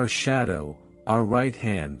 You are our shadow, our right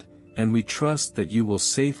hand, and we trust that you will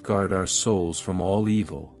safeguard our souls from all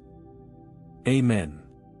evil. Amen.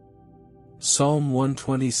 Psalm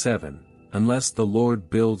 127, Unless the Lord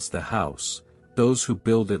builds the house, those who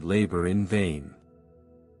build it labor in vain.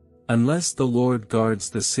 Unless the Lord guards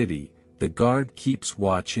the city, the guard keeps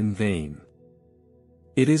watch in vain.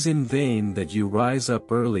 It is in vain that you rise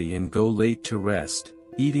up early and go late to rest,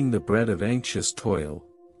 eating the bread of anxious toil,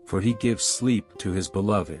 for he gives sleep to his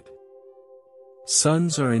beloved.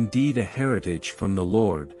 Sons are indeed a heritage from the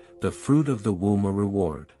Lord, the fruit of the womb a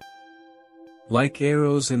reward. Like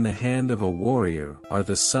arrows in the hand of a warrior are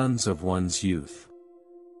the sons of one's youth.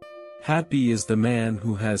 Happy is the man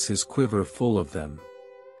who has his quiver full of them.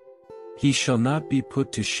 He shall not be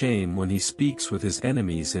put to shame when he speaks with his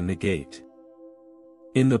enemies in the gate.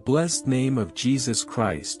 In the blessed name of Jesus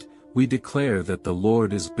Christ, we declare that the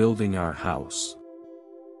Lord is building our house.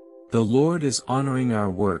 The Lord is honoring our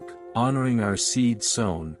work, honoring our seed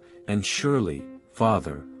sown, and surely,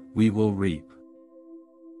 Father, we will reap.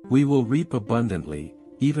 We will reap abundantly,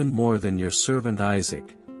 even more than your servant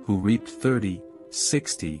Isaac, who reaped 30,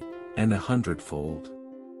 60, and 100-fold.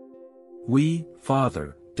 We,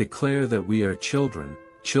 Father, declare that we are children,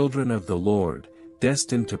 children of the Lord,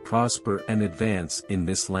 destined to prosper and advance in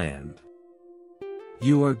this land.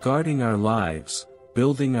 You are guarding our lives,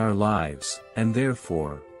 building our lives, and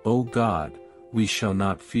therefore, O God, we shall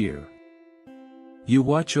not fear. You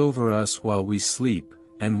watch over us while we sleep,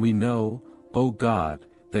 and we know, O God,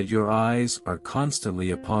 that your eyes are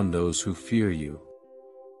constantly upon those who fear you.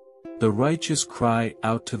 The righteous cry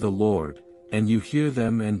out to the Lord, and you hear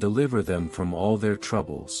them and deliver them from all their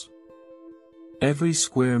troubles. Every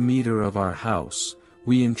square meter of our house,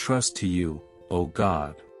 we entrust to you, O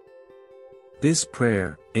God. This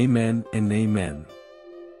prayer, Amen and Amen.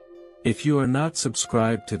 If you are not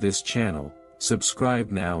subscribed to this channel,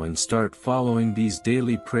 subscribe now and start following these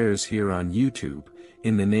daily prayers here on YouTube,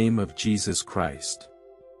 in the name of Jesus Christ.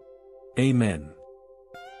 Amen.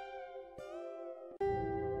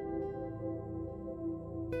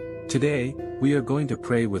 Today, we are going to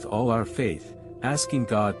pray with all our faith, asking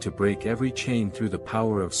God to break every chain through the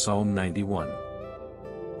power of Psalm 91.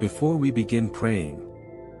 Before we begin praying,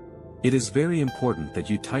 it is very important that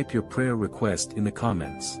you type your prayer request in the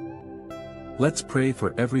comments. Let's pray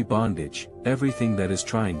for every bondage, everything that is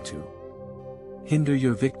trying to hinder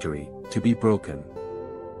your victory, to be broken.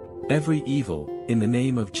 Every evil, in the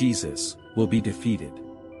name of Jesus, will be defeated.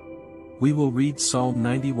 We will read Psalm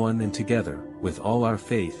 91 and together, with all our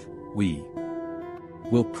faith, we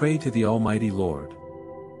will pray to the Almighty Lord.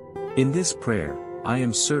 In this prayer, I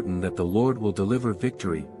am certain that the Lord will deliver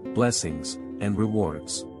victory, blessings, and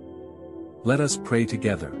rewards. Let us pray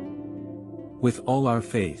together. With all our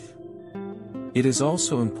faith. It is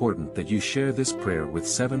also important that you share this prayer with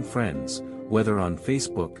 7 friends, whether on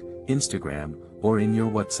Facebook, Instagram, or in your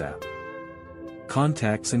WhatsApp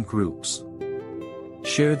contacts and groups.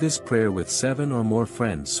 Share this prayer with 7 or more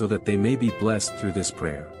friends so that they may be blessed through this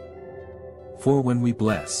prayer. For when we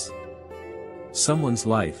bless someone's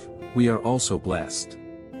life, we are also blessed.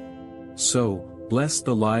 So, Bless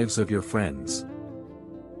the lives of your friends.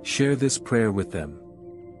 Share this prayer with them.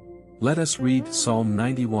 Let us read Psalm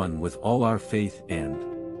 91 with all our faith and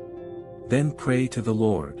then pray to the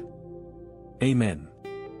Lord. Amen.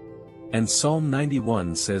 And Psalm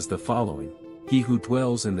 91 says the following: He who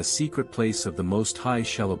dwells in the secret place of the Most High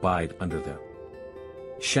shall abide under the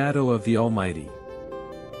shadow of the Almighty.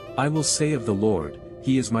 I will say of the Lord,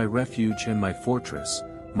 He is my refuge and my fortress,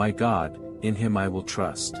 my God, in Him I will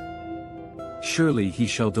trust. Surely He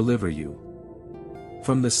shall deliver you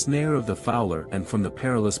from the snare of the fowler and from the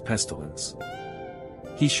perilous pestilence.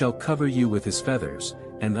 He shall cover you with His feathers,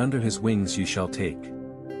 and under His wings you shall take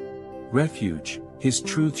refuge. His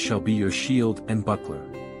truth shall be your shield and buckler.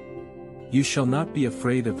 You shall not be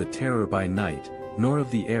afraid of the terror by night, nor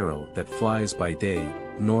of the arrow that flies by day,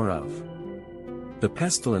 nor of the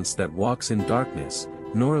pestilence that walks in darkness,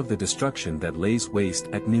 nor of the destruction that lays waste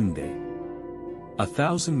at noonday.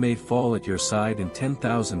 1,000 may fall at your side and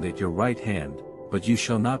 10,000 at your right hand, but you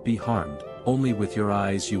shall not be harmed. Only with your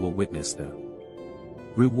eyes you will witness the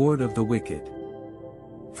reward of the wicked.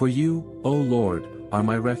 For you, O Lord, are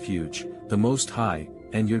my refuge, the Most High,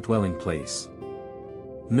 and your dwelling place.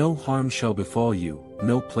 No harm shall befall you,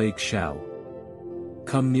 no plague shall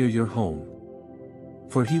come near your home.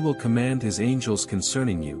 For He will command His angels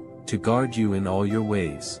concerning you, to guard you in all your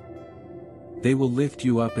ways. They will lift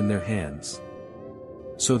you up in their hands,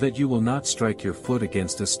 so that you will not strike your foot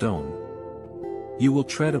against a stone. You will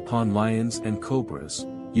tread upon lions and cobras,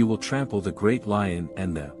 you will trample the great lion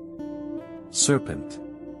and the serpent.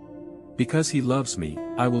 Because He loves me,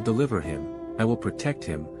 I will deliver him, I will protect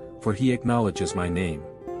him, for he acknowledges my name.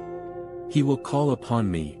 He will call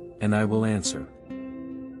upon me, and I will answer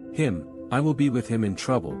him. I will be with him in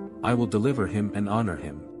trouble, I will deliver him and honor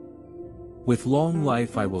him. With long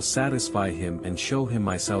life I will satisfy him and show him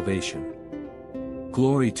my salvation.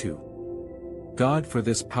 Glory to God for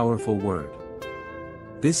this powerful word.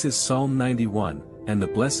 This is Psalm 91, and the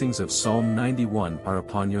blessings of Psalm 91 are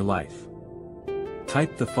upon your life.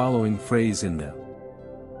 Type the following phrase in the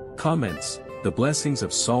comments: the blessings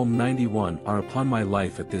of Psalm 91 are upon my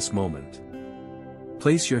life at this moment.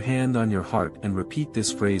 Place your hand on your heart and repeat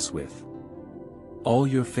this phrase with all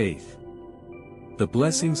your faith. The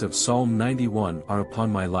blessings of Psalm 91 are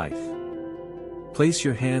upon my life. Place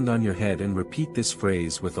your hand on your head and repeat this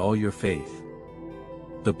phrase with all your faith.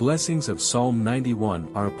 The blessings of Psalm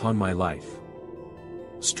 91 are upon my life.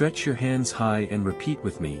 Stretch your hands high and repeat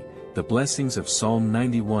with me: the blessings of Psalm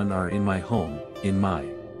 91 are in my home, in my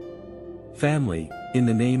family, in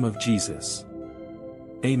the name of Jesus.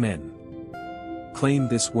 Amen. Claim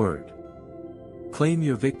this word. Claim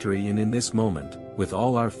your victory, and in this moment, with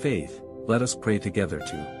all our faith, let us pray together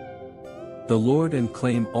to the Lord and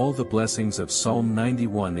claim all the blessings of Psalm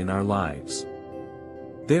 91 in our lives.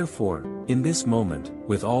 Therefore, in this moment,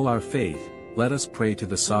 with all our faith, let us pray to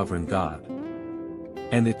the sovereign God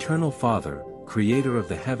and eternal Father, Creator of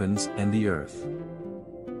the heavens and the earth.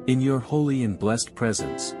 In your holy and blessed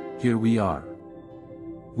presence, here we are.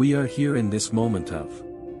 We are here in this moment of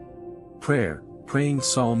prayer, praying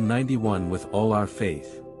Psalm 91 with all our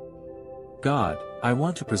faith. God, I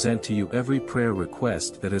want to present to you every prayer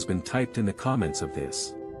request that has been typed in the comments of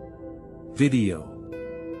this video.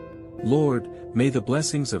 Lord, may the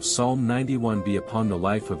blessings of Psalm 91 be upon the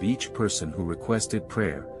life of each person who requested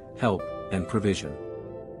prayer, help, and provision.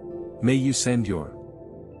 May you send your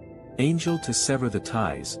angel to sever the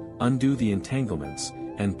ties, undo the entanglements,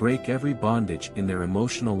 and break every bondage in their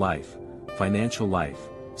emotional life, financial life,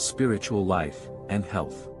 spiritual life, and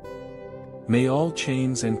health. May all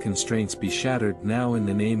chains and constraints be shattered now in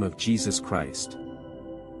the name of Jesus Christ.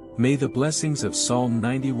 May the blessings of Psalm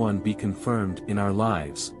 91 be confirmed in our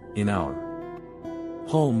lives, in our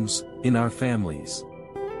homes, in our families.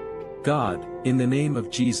 God, in the name of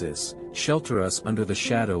Jesus, shelter us under the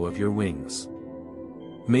shadow of your wings.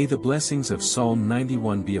 May the blessings of Psalm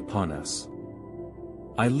 91 be upon us.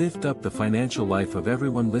 I lift up the financial life of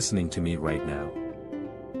everyone listening to me right now.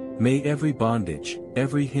 May every bondage,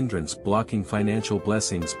 every hindrance blocking financial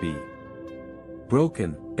blessings be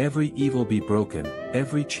broken, every evil be broken,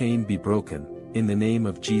 every chain be broken, in the name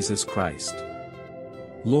of Jesus Christ.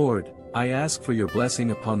 Lord, I ask for your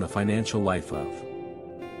blessing upon the financial life of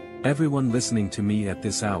everyone listening to me at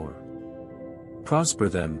this hour. Prosper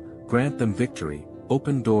them, grant them victory,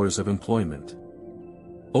 open doors of employment.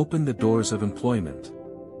 Open the doors of employment.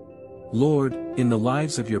 Lord, in the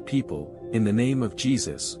lives of your people, in the name of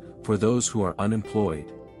Jesus, for those who are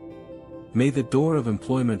unemployed. May the door of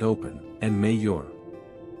employment open, and may your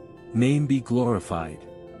name be glorified.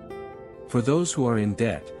 For those who are in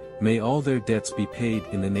debt, may all their debts be paid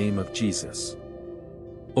in the name of Jesus.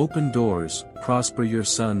 Open doors, prosper your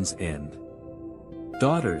sons and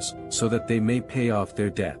daughters, so that they may pay off their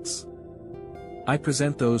debts. I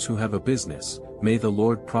present those who have a business, may the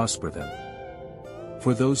Lord prosper them.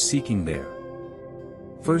 For those seeking their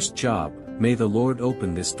first job, may the Lord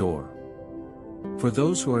open this door. For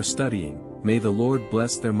those who are studying, may the Lord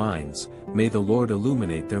bless their minds, may the Lord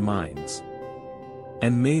illuminate their minds.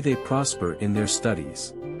 And may they prosper in their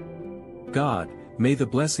studies. God, may the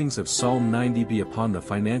blessings of Psalm 90 be upon the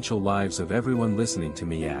financial lives of everyone listening to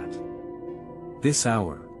me at this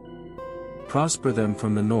hour. Prosper them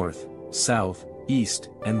from the north, south, east,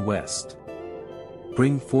 and west.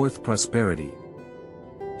 Bring forth prosperity.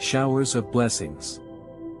 Showers of blessings.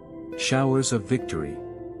 Showers of victory.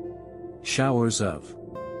 Showers of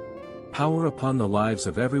power upon the lives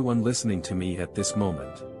of everyone listening to me at this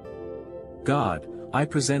moment. God, I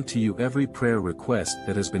present to you every prayer request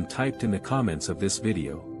that has been typed in the comments of this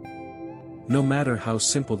video. No matter how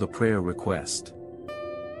simple the prayer request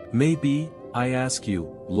may be, I ask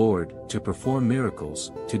you, Lord, to perform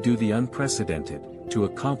miracles, to do the unprecedented, to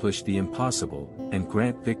accomplish the impossible, and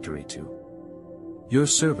grant victory to your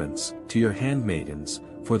servants, to your handmaidens,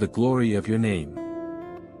 for the glory of your name.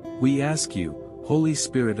 We ask you, Holy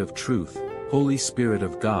Spirit of truth, Holy Spirit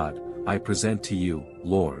of God, I present to you,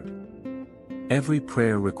 Lord, every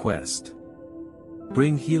prayer request.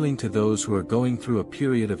 Bring healing to those who are going through a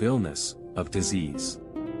period of illness, of disease.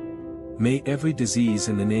 May every disease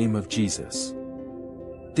in the name of Jesus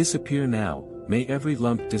disappear now, may every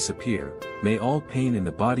lump disappear, may all pain in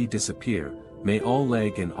the body disappear, may all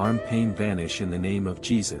leg and arm pain vanish in the name of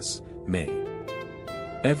Jesus, may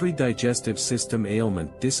every digestive system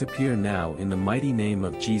ailment disappear now in the mighty name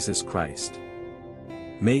of Jesus Christ.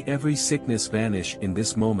 May every sickness vanish in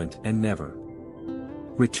this moment and never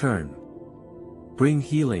return. Bring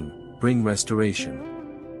healing, bring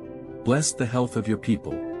restoration. Bless the health of your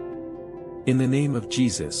people. In the name of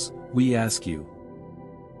Jesus, we ask you.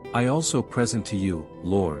 I also present to you,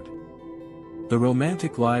 Lord, the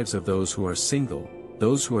romantic lives of those who are single,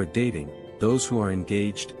 those who are dating, those who are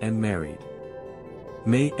engaged and married.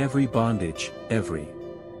 May every bondage, every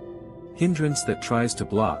hindrance that tries to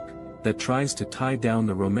block, that tries to tie down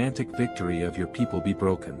the romantic victory of your people be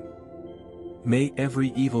broken. May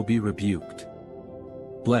every evil be rebuked.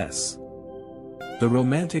 Bless the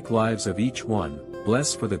romantic lives of each one,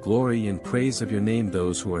 bless for the glory and praise of your name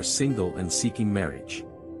those who are single and seeking marriage.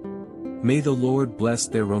 May the Lord bless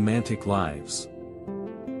their romantic lives.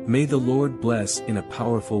 May the Lord bless in a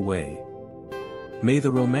powerful way. May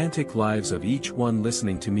the romantic lives of each one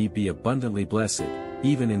listening to me be abundantly blessed,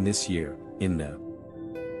 even in this year, in the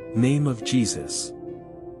name of Jesus.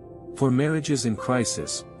 For marriages in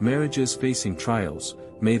crisis, marriages facing trials,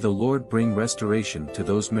 may the Lord bring restoration to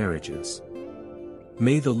those marriages.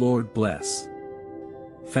 May the Lord bless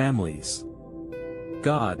families.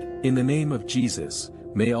 God, in the name of Jesus,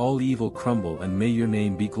 may all evil crumble and may your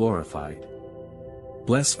name be glorified.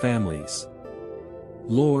 Bless families.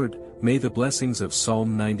 Lord, may the blessings of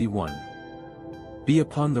Psalm 91 be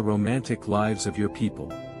upon the romantic lives of your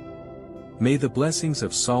people. May the blessings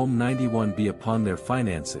of Psalm 91 be upon their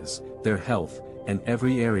finances, their health, and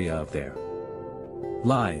every area of their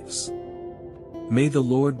lives. May the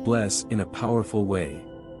Lord bless in a powerful way.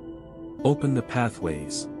 Open the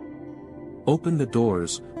pathways. Open the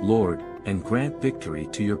doors, Lord, and grant victory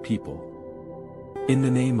to your people. In the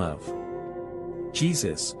name of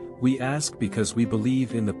Jesus, we ask because we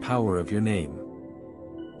believe in the power of your name.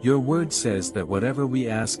 Your word says that whatever we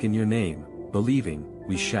ask in your name, believing,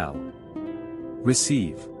 we shall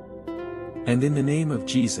receive. And in the name of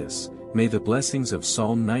Jesus, may the blessings of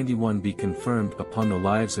Psalm 91 be confirmed upon the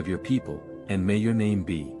lives of your people, and may your name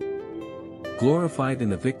be glorified in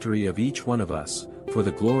the victory of each one of us, for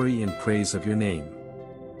the glory and praise of your name.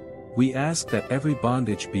 We ask that every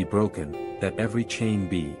bondage be broken, that every chain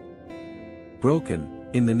be broken,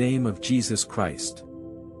 in the name of Jesus Christ.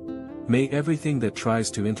 May everything that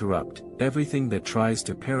tries to interrupt, everything that tries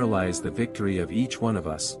to paralyze the victory of each one of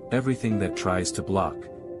us, everything that tries to block,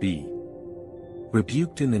 be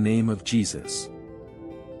rebuked in the name of Jesus.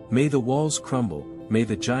 May the walls crumble, may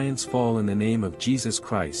the giants fall in the name of Jesus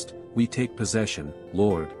Christ. We take possession,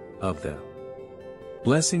 Lord, of the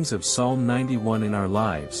blessings of Psalm 91 in our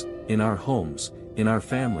lives, in our homes, in our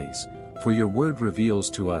families, for your word reveals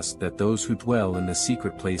to us that those who dwell in the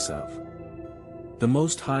secret place of the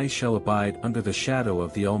Most High shall abide under the shadow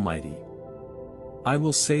of the Almighty. I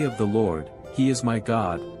will say of the Lord, He is my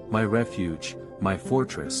God, my refuge, my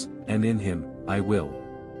fortress, and in Him I will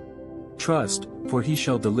trust, for He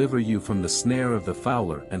shall deliver you from the snare of the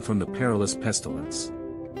fowler and from the perilous pestilence.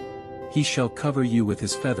 He shall cover you with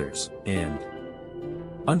His feathers, and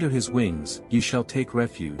Under his wings you shall take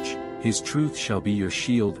refuge, his truth shall be your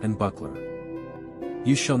shield and buckler.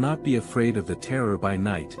 You shall not be afraid of the terror by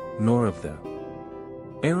night, nor of the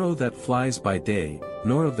arrow that flies by day,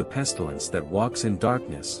 nor of the pestilence that walks in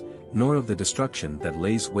darkness, nor of the destruction that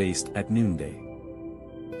lays waste at noonday.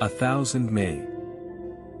 1,000 may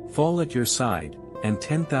fall at your side, and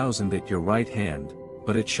 10,000 at your right hand,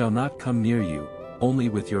 but it shall not come near you, only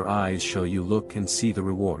with your eyes shall you look and see the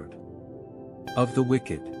reward of the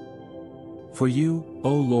wicked. For you,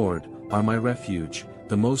 O Lord, are my refuge,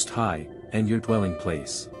 the Most High, and your dwelling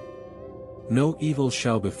place. No evil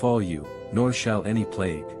shall befall you, nor shall any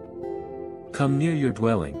plague come near your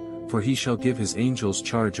dwelling, for he shall give his angels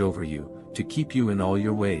charge over you, to keep you in all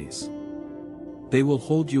your ways. They will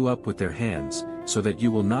hold you up with their hands, so that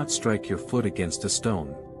you will not strike your foot against a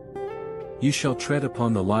stone. You shall tread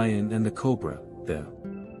upon the lion and the cobra, the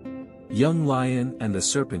young lion and the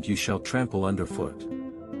serpent you shall trample underfoot.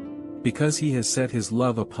 Because he has set his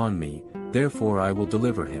love upon me, therefore I will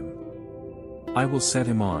deliver him. I will set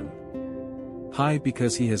him on high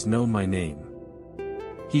because he has known my name.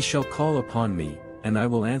 He shall call upon me, and I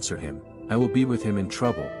will answer him. I will be with him in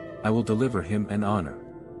trouble, I will deliver him and honor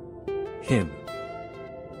him.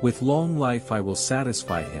 With long life I will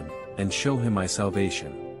satisfy him, and show him my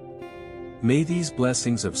salvation. May these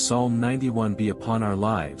blessings of Psalm 91 be upon our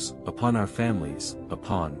lives, upon our families,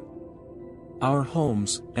 upon our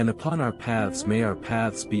homes, and upon our paths. May our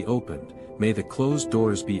paths be opened, may the closed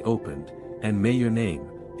doors be opened, and may your name,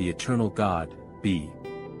 the eternal God, be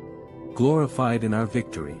glorified in our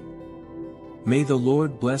victory. May the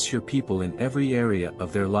Lord bless your people in every area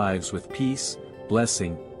of their lives with peace,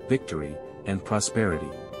 blessing, victory, and prosperity.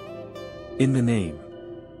 In the name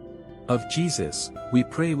of Jesus, we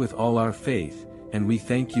pray with all our faith, and we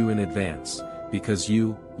thank you in advance, because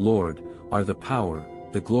you, Lord, are the power,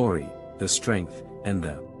 the glory, the strength, and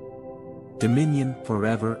the dominion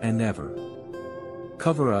forever and ever.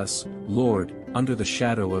 Cover us, Lord, under the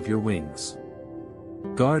shadow of your wings.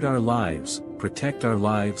 Guard our lives, protect our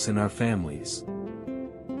lives and our families.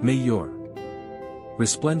 May your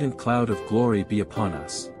resplendent cloud of glory be upon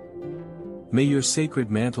us. May your sacred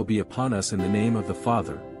mantle be upon us in the name of the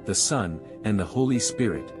Father, the Son, and the Holy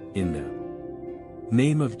Spirit, in the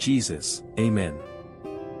name of Jesus, Amen.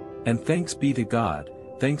 And thanks be to God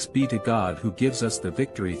who gives us the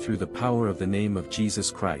victory through the power of the name of Jesus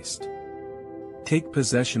Christ. Take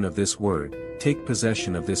possession of this word, take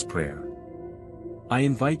possession of this prayer. I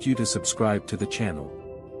invite you to subscribe to the channel.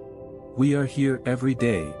 We are here every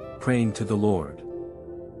day, praying to the Lord.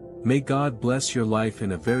 May God bless your life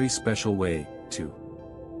in a very special way, to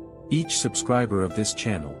each subscriber of this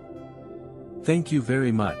channel. Thank you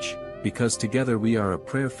very much, because together we are a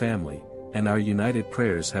prayer family, and our united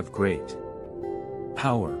prayers have great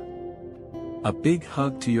power. A big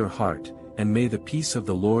hug to your heart, and may the peace of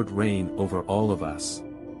the Lord reign over all of us.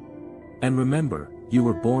 And remember, you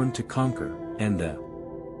were born to conquer, and the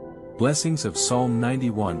blessings of Psalm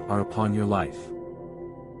 91 are upon your life.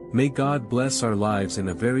 May God bless our lives in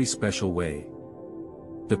a very special way.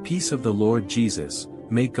 The peace of the Lord Jesus,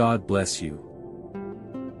 may God bless you.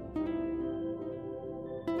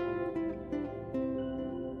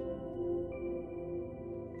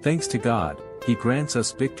 Thanks to God, He grants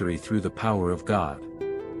us victory through the power of God.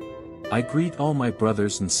 I greet all my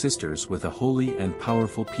brothers and sisters with a holy and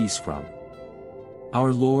powerful peace from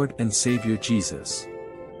our Lord and Savior Jesus.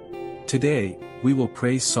 Today, we will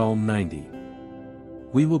pray Psalm 90.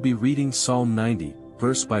 We will be reading Psalm 90,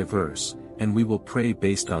 verse by verse, and we will pray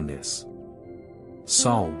based on this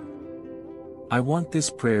Psalm. I want this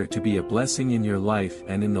prayer to be a blessing in your life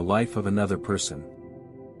and in the life of another person.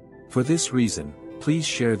 For this reason, please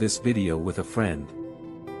share this video with a friend,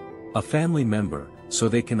 a family member, so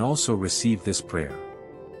they can also receive this prayer.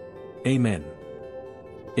 Amen.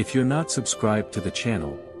 If you're not subscribed to the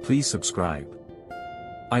channel, please subscribe.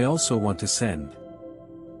 I also want to send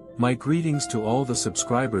my greetings to all the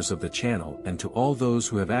subscribers of the channel and to all those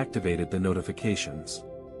who have activated the notifications.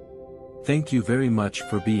 Thank you very much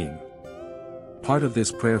for being part of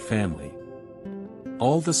this prayer family.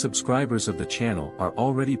 All the subscribers of the channel are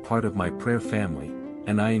already part of my prayer family,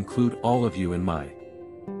 and I include all of you in my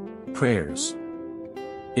prayers.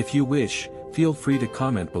 If you wish, feel free to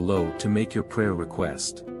comment below to make your prayer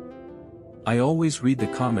request. I always read the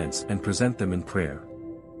comments and present them in prayer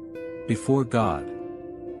before God.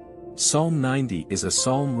 Psalm 90 is a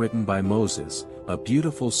psalm written by Moses, a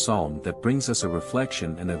beautiful psalm that brings us a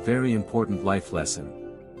reflection and a very important life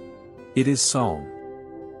lesson. It is Psalm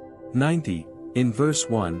 90. In verse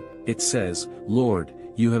 1, it says, "Lord,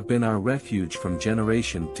 you have been our refuge from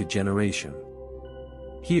generation to generation.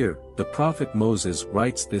 Here, the prophet Moses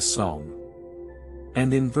writes this psalm.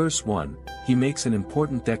 And in verse 1, he makes an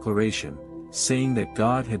important declaration, saying that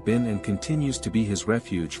God had been and continues to be his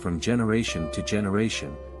refuge from generation to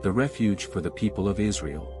generation, the refuge for the people of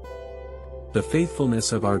Israel. The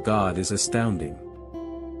faithfulness of our God is astounding.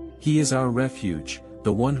 He is our refuge,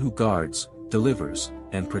 the one who guards, delivers,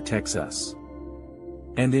 and protects us.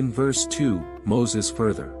 And in verse 2, Moses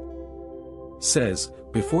further says,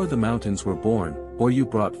 before the mountains were born, or you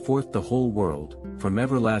brought forth the whole world, from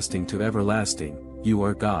everlasting to everlasting, you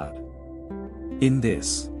are God. In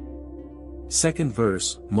this second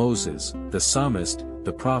verse, Moses, the psalmist,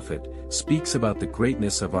 the prophet, speaks about the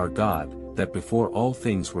greatness of our God, that before all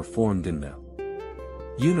things were formed in the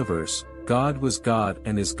universe, God was God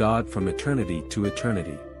and is God from eternity to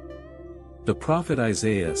eternity. The prophet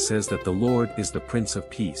Isaiah says that the Lord is the Prince of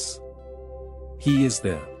Peace. He is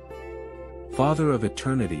the Father of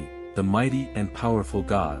eternity, the mighty and powerful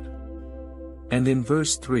God. And in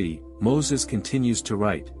verse 3, Moses continues to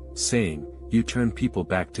write, saying, you turn people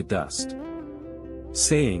back to dust.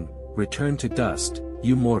 Saying, return to dust,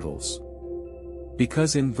 you mortals.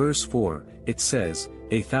 Because in verse 4, it says,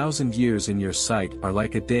 1,000 years in your sight are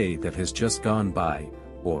like a day that has just gone by,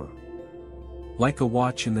 or like a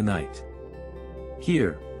watch in the night.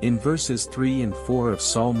 Here, in verses 3 and 4 of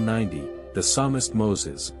Psalm 90, the psalmist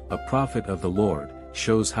Moses, a prophet of the Lord,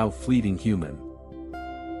 shows how fleeting human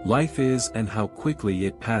life is and how quickly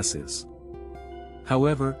it passes.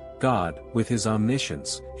 However, God, with his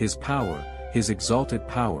omniscience, his power, his exalted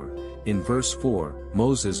power, in verse 4,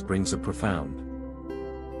 Moses brings a profound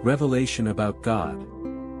revelation about God.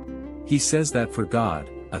 He says that for God,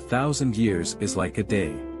 1,000 years is like a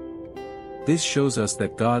day. This shows us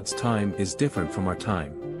that God's time is different from our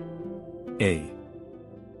time.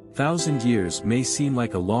 1,000 years may seem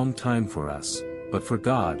like a long time for us, but for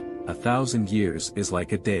God, 1,000 years is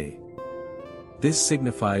like a day. This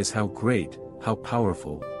signifies how great, how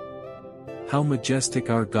powerful, how majestic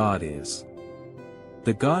our God is.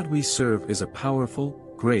 The God we serve is a powerful,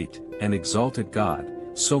 great, and exalted God,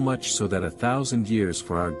 so much so that 1,000 years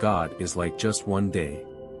for our God is like just one day.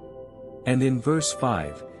 And in verse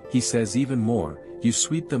 5, he says even more, you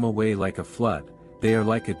sweep them away like a flood, they are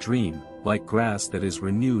like a dream, like grass that is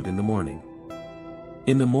renewed in the morning.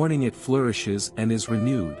 In the morning it flourishes and is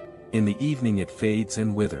renewed, in the evening it fades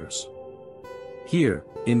and withers. Here,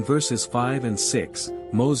 in verses 5 and 6,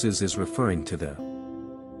 Moses is referring to the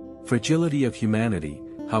fragility of humanity,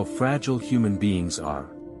 how fragile human beings are.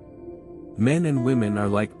 Men and women are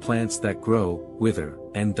like plants that grow, wither,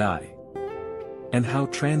 and die. And how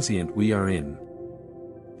transient we are in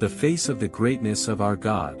the face of the greatness of our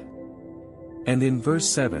God. And in verse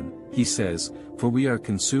 7, he says, for we are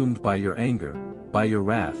consumed by your anger, by your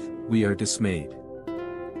wrath, we are dismayed.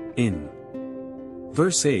 In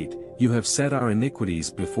verse 8, you have set our iniquities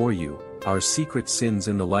before you, our secret sins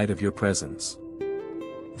in the light of your presence.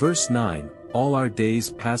 Verse 9, all our days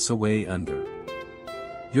pass away under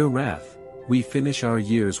your wrath, we finish our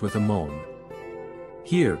years with a moan.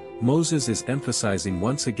 Here, Moses is emphasizing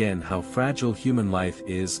once again how fragile human life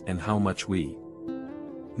is and how much we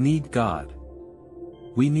need God.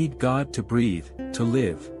 We need God to breathe, to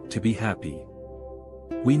live, to be happy.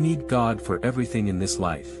 We need God for everything in this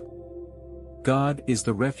life. God is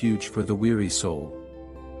the refuge for the weary soul.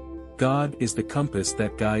 God is the compass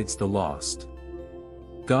that guides the lost.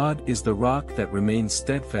 God is the rock that remains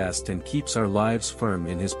steadfast and keeps our lives firm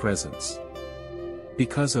in his presence.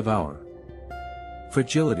 Because of our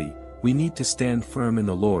fragility, we need to stand firm in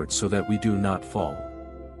the Lord so that we do not fall.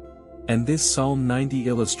 And this Psalm 90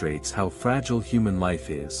 illustrates how fragile human life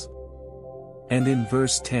is. And in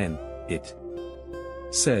verse 10, it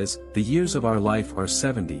says, the years of our life are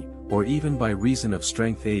 70, or even by reason of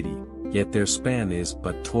strength 80, yet their span is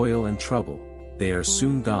but toil and trouble, they are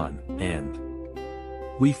soon gone, and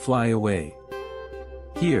we fly away.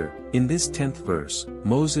 Here, in this 10th verse,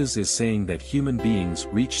 Moses is saying that human beings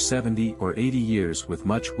reach 70 or 80 years with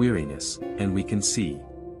much weariness, and we can see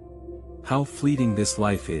how fleeting this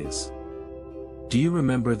life is. Do you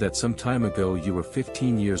remember that some time ago you were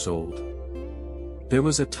 15 years old? There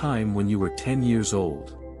was a time when you were 10 years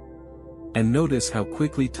old. And notice how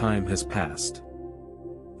quickly time has passed.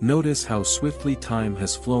 Notice how swiftly time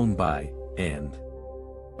has flown by, and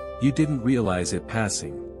you didn't realize it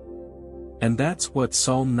passing. And that's what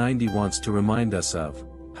Psalm 90 wants to remind us of,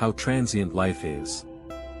 how transient life is.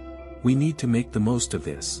 We need to make the most of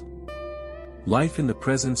this life in the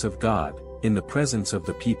presence of God, in the presence of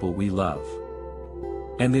the people we love.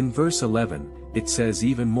 And in verse 11, it says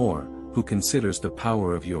even more, who considers the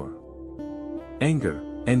power of your anger,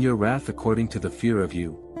 and your wrath according to the fear of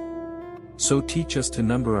you. So teach us to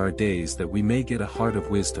number our days that we may get a heart of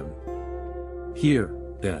wisdom. Here,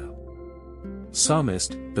 the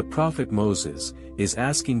psalmist, the prophet Moses, is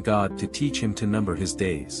asking God to teach him to number his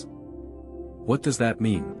days. What does that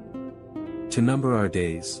mean? To number our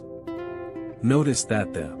days? Notice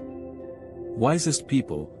that the wisest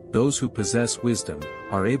people, those who possess wisdom,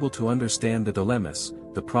 are able to understand the dilemmas,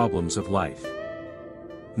 the problems of life.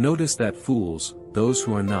 Notice that fools, those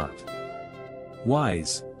who are not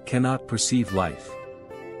wise, cannot perceive life.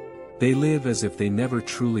 They live as if they never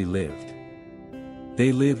truly lived.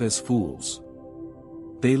 They live as fools.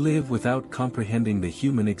 They live without comprehending the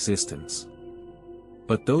human existence.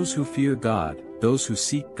 But those who fear God, those who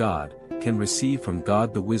seek God, can receive from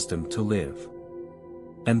God the wisdom to live.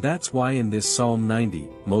 And that's why in this Psalm 90,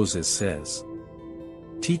 Moses says,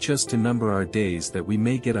 "Teach us to number our days that we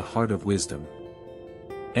may get a heart of wisdom."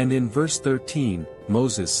 And in verse 13,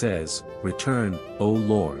 Moses says, "Return, O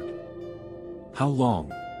Lord. How long?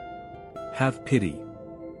 Have pity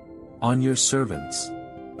on your servants."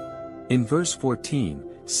 In verse 14,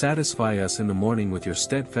 "Satisfy us in the morning with your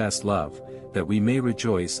steadfast love, that we may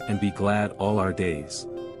rejoice and be glad all our days."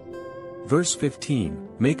 Verse 15,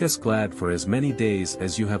 "Make us glad for as many days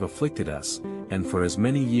as you have afflicted us, and for as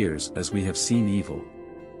many years as we have seen evil."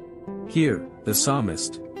 Here, the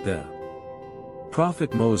psalmist, the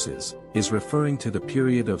prophet Moses, is referring to the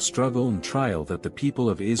period of struggle and trial that the people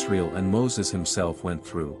of Israel and Moses himself went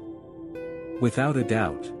through. Without a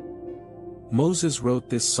doubt, Moses wrote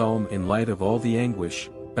this psalm in light of all the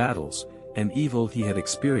anguish, battles, and evil he had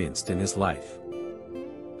experienced in his life.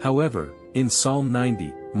 However, in Psalm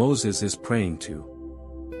 90, Moses is praying to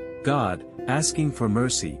God, asking for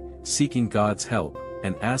mercy, seeking God's help,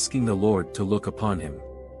 and asking the Lord to look upon him.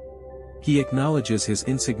 He acknowledges his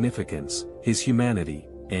insignificance, his humanity,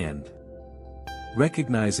 and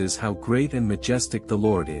recognizes how great and majestic the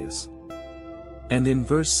Lord is. And in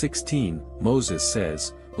verse 16, Moses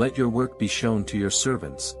says, "Let your work be shown to your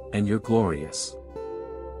servants, and your glorious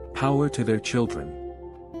power to their children."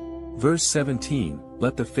 Verse 17,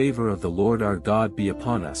 "Let the favor of the Lord our God be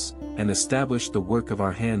upon us, and establish the work of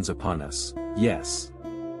our hands upon us." Yes.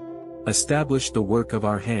 Establish the work of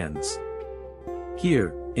our hands.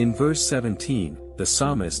 Here, in verse 17, the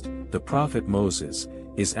psalmist, the prophet Moses,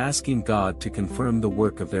 is asking God to confirm the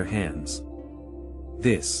work of their hands.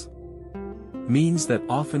 This means that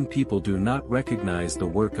often people do not recognize the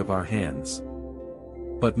work of our hands.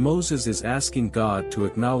 But Moses is asking God to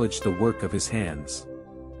acknowledge the work of his hands.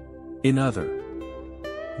 In other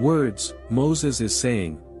words, Moses is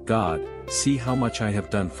saying, "God, see how much I have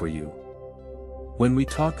done for you." When we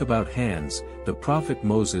talk about hands, the prophet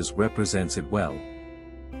Moses represents it well.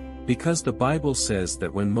 Because the Bible says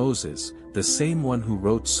that when Moses, the same one who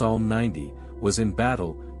wrote Psalm 90, was in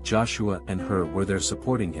battle, Joshua and Hur were there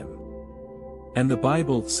supporting him. And the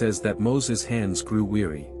Bible says that Moses' hands grew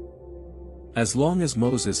weary. As long as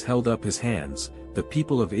Moses held up his hands, the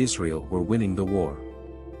people of Israel were winning the war.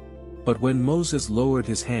 But when Moses lowered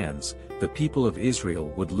his hands, the people of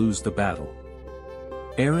Israel would lose the battle.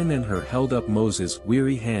 Aaron and Hur held up Moses'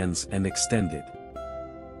 weary hands and extended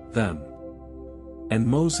them. And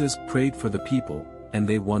Moses prayed for the people, and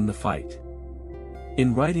they won the fight.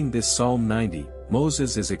 In writing this Psalm 90,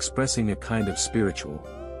 Moses is expressing a kind of spiritual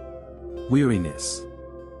weariness.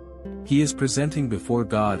 He is presenting before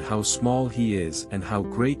God how small he is and how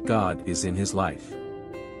great God is in his life.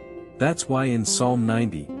 That's why in Psalm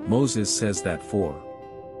 90, Moses says that for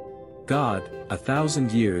God,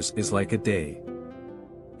 1,000 years is like a day.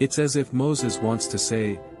 It's as if Moses wants to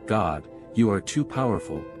say, "God, you are too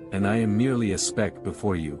powerful, and I am merely a speck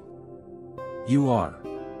before you. You are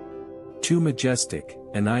too majestic,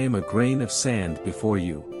 and I am a grain of sand before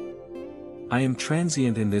you. I am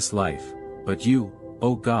transient in this life, but you,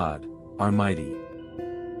 O God, are mighty."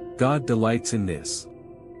 God delights in this.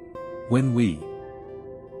 When we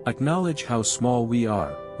acknowledge how small we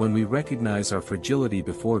are, when we recognize our fragility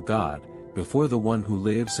before God, before the one who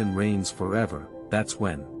lives and reigns forever, that's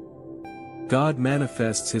when God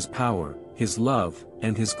manifests his power, his love,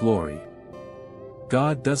 and his glory.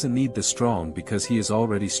 God doesn't need the strong because he is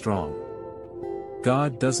already strong.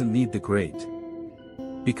 God doesn't need the great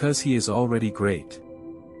because he is already great.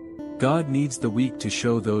 God needs the weak to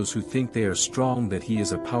show those who think they are strong that he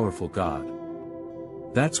is a powerful God.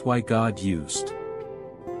 That's why God used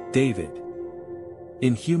David.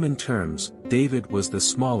 In human terms, David was the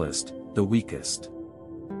smallest, the weakest.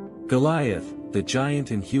 Goliath, the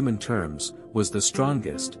giant in human terms, was the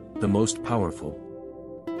strongest, the most powerful.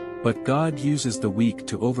 But God uses the weak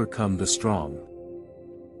to overcome the strong.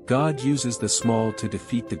 God uses the small to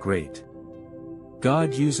defeat the great.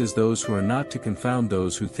 God uses those who are not to confound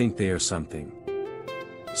those who think they are something.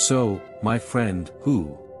 So, my friend,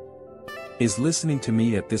 who is listening to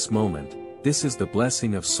me at this moment, this is the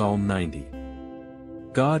blessing of Psalm 90.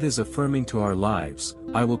 God is affirming to our lives,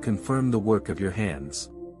 I will confirm the work of your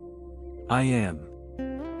hands. I am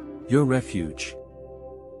your refuge.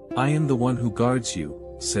 I am the one who guards you,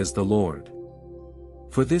 says the Lord.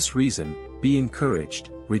 For this reason, be encouraged,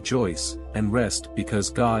 rejoice, and rest because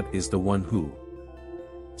God is the one who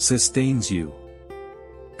sustains you.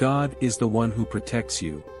 God is the one who protects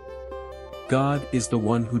you. God is the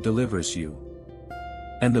one who delivers you.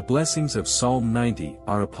 And the blessings of Psalm 90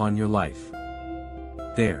 are upon your life.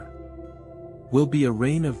 There will be a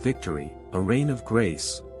reign of victory, a reign of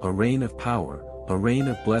grace, a reign of power, a reign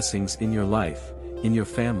of blessings in your life, in your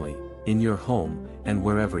family, in your home, and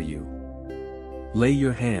wherever you lay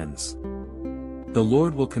your hands. The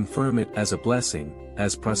Lord will confirm it as a blessing,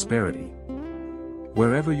 as prosperity.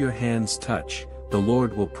 Wherever your hands touch, the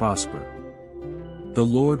Lord will prosper. The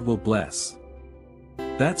Lord will bless.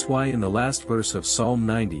 That's why in the last verse of Psalm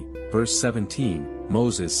 90, verse 17,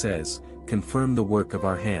 Moses says, confirm the work of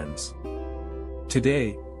our hands.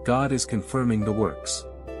 Today, God is confirming the works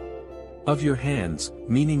of your hands,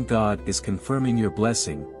 meaning God is confirming your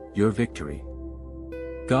blessing, your victory.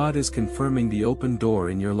 God is confirming the open door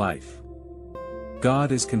in your life.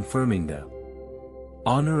 God is confirming the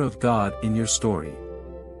honor of God in your story.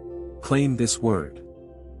 Claim this word.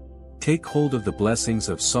 Take hold of the blessings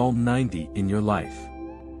of Psalm 90 in your life.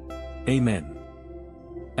 Amen.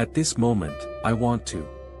 At this moment, I want to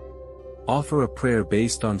offer a prayer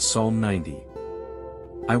based on Psalm 90.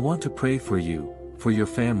 I want to pray for you, for your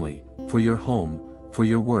family, for your home, for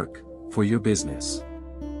your work, for your business.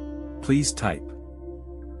 Please type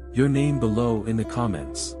your name below in the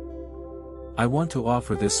comments. I want to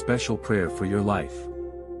offer this special prayer for your life.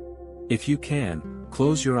 If you can,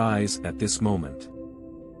 close your eyes at this moment.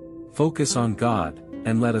 Focus on God,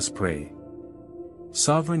 and let us pray.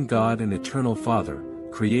 Sovereign God and eternal Father,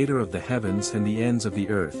 Creator of the heavens and the ends of the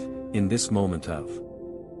earth, in this moment of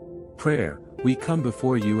prayer, we come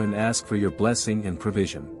before you and ask for your blessing and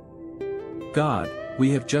provision. God, we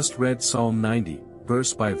have just read Psalm 90,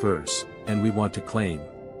 verse by verse, and we want to claim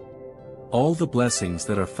all the blessings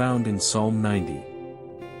that are found in Psalm 90.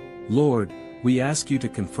 Lord, we ask you to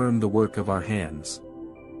confirm the work of our hands.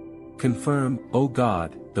 Confirm, O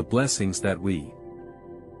God, the blessings that we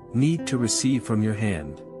need to receive from your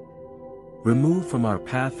hand. Remove from our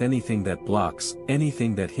path anything that blocks,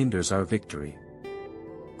 anything that hinders our victory.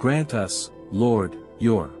 Grant us, Lord,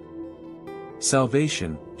 your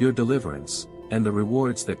salvation, your deliverance, and the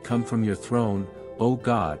rewards that come from your throne, O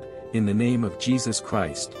God, in the name of Jesus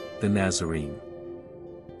Christ, the Nazarene.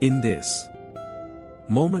 In this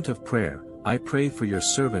moment of prayer, I pray for your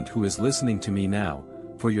servant who is listening to me now,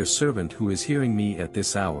 for your servant who is hearing me at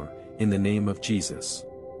this hour, in the name of Jesus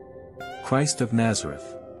Christ of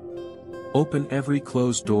Nazareth. Open every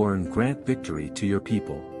closed door and grant victory to your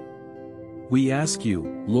people. We ask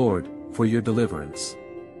you, Lord, for your deliverance.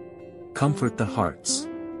 Comfort the hearts.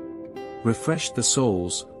 Refresh the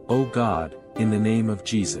souls, O God, in the name of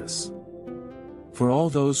Jesus. For all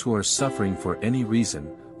those who are suffering for any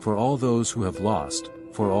reason, for all those who have lost,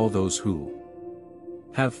 for all those who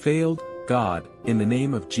have failed, God, in the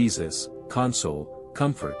name of Jesus, console,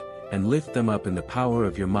 comfort, and lift them up in the power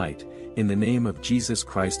of your might, in the name of Jesus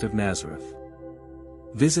Christ of Nazareth.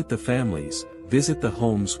 Visit the families, visit the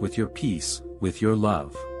homes with your peace, with your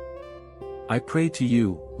love. I pray to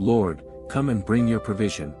you, Lord, come and bring your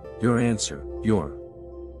provision, your answer, your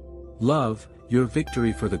love, your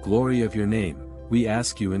victory for the glory of your name, we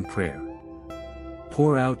ask you in prayer.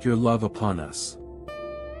 Pour out your love upon us.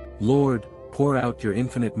 Lord, pour out your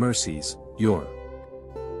infinite mercies, your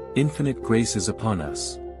infinite graces upon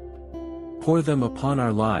us. Pour them upon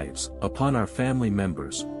our lives, upon our family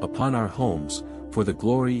members, upon our homes, for the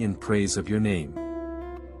glory and praise of your name.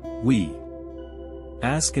 We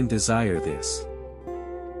ask and desire this.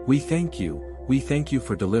 We thank you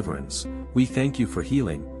for deliverance, we thank you for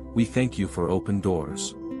healing, we thank you for open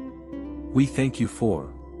doors. We thank you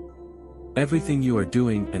for everything you are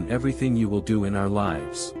doing and everything you will do in our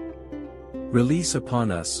lives. Release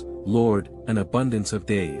upon us, Lord, an abundance of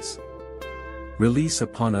days. Release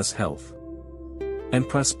upon us health and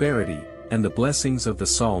prosperity, and the blessings of the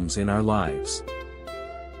Psalms in our lives.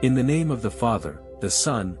 In the name of the Father, the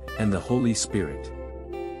Son, and the Holy Spirit,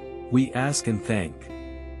 we ask and thank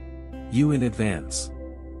you in advance.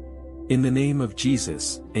 In the name of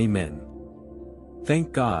Jesus, Amen.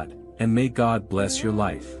 Thank God, and may God bless your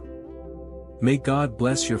life. May God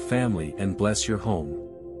bless your family and bless your home.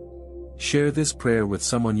 Share this prayer with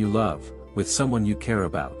someone you love, with someone you care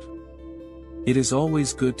about. It is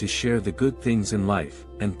always good to share the good things in life,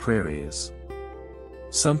 and prayer is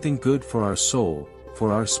something good for our soul,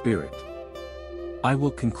 for our spirit. I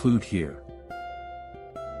will conclude here.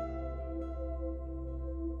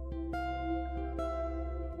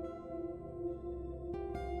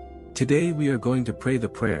 Today we are going to pray the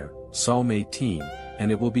prayer, Psalm 18,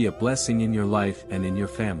 and it will be a blessing in your life and in your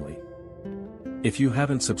family. If you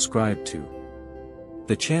haven't subscribed to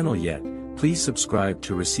the channel yet, please subscribe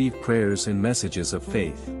to receive prayers and messages of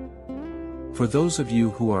faith. For those of you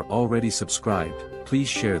who are already subscribed, please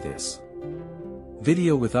share this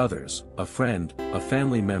video with others, a friend, a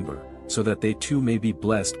family member, so that they too may be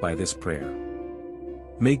blessed by this prayer.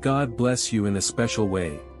 May God bless you in a special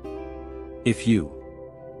way. If you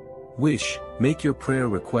wish, make your prayer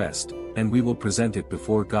request, and we will present it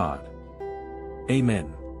before God.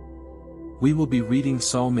 Amen. We will be reading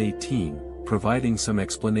Psalm 18, providing some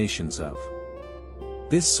explanations of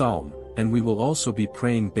this psalm, and we will also be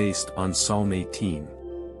praying based on Psalm 18.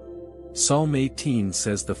 Psalm 18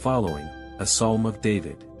 says the following, a psalm of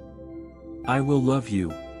David. I will love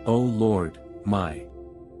you, O Lord, my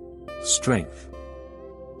strength.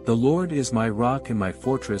 The Lord is my rock and my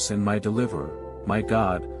fortress and my deliverer, my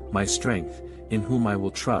God, my strength, in whom I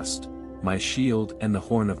will trust, my shield and the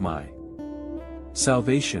horn of my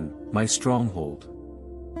salvation, my stronghold.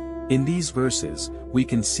 In these verses, we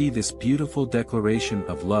can see this beautiful declaration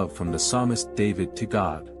of love from the psalmist David to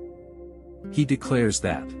God. He declares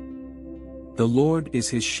that the Lord is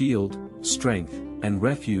his shield, strength, and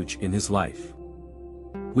refuge in his life.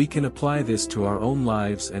 We can apply this to our own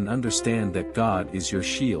lives and understand that God is your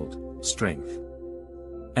shield, strength,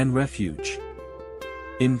 and refuge.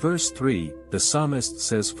 In verse 3, the psalmist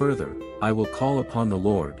says further, I will call upon the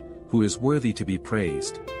Lord, who is worthy to be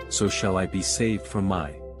praised, so shall I be saved from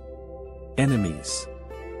my enemies.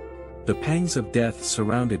 The pangs of death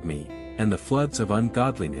surrounded me, and the floods of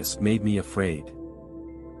ungodliness made me afraid.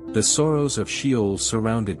 The sorrows of Sheol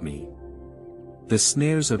surrounded me. The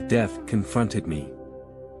snares of death confronted me.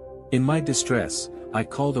 In my distress, I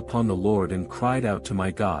called upon the Lord and cried out to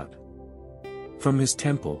my God. From his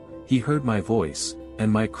temple, he heard my voice,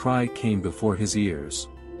 and my cry came before his ears.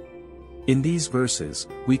 In these verses,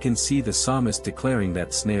 we can see the psalmist declaring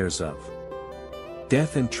that snares of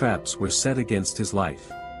death and traps were set against his life.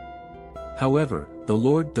 However, the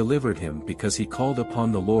Lord delivered him because he called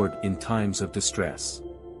upon the Lord in times of distress.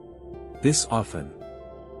 This often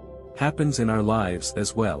happens in our lives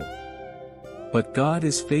as well. But God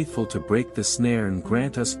is faithful to break the snare and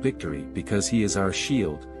grant us victory because he is our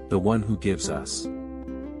shield, the one who gives us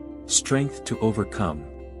strength to overcome.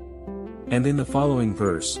 And in the following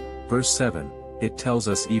verse, verse 7, it tells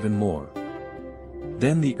us even more.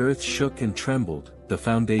 Then the earth shook and trembled, the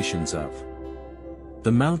foundations of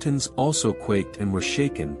the mountains also quaked and were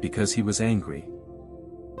shaken because he was angry.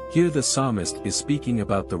 Here the psalmist is speaking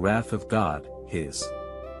about the wrath of God, his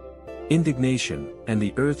indignation, and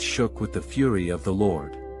the earth shook with the fury of the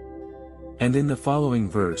Lord. And in the following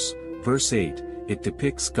verse, verse 8, it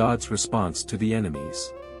depicts God's response to the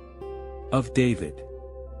enemies of David.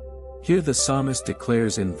 Here the psalmist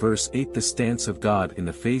declares in verse 8 the stance of God in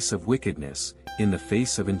the face of wickedness, in the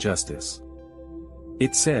face of injustice.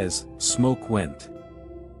 It says, smoke went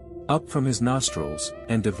up from his nostrils,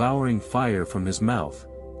 and devouring fire from his mouth,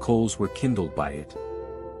 coals were kindled by it.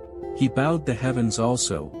 He bowed the heavens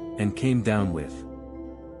also, and came down with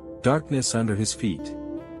darkness under his feet.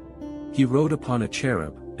 He rode upon a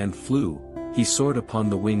cherub, and flew, he soared upon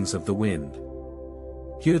the wings of the wind.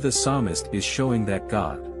 Here the psalmist is showing that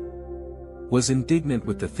God was indignant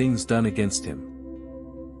with the things done against him.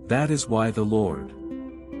 That is why the Lord,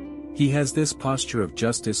 he has this posture of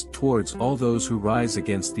justice towards all those who rise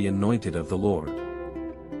against the anointed of the Lord.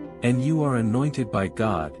 And you are anointed by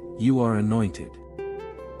God, you are anointed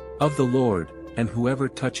of the Lord, and whoever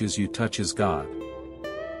touches you touches God.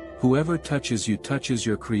 Whoever touches you touches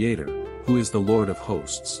your Creator, who is the Lord of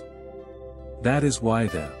hosts. That is why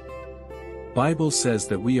the Bible says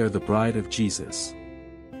that we are the bride of Jesus.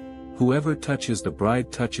 Whoever touches the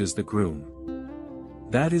bride touches the groom.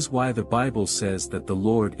 That is why the Bible says that the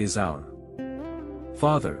Lord is our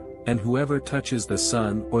Father, and whoever touches the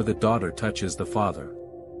Son or the daughter touches the Father.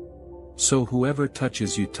 So whoever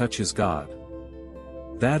touches you touches God.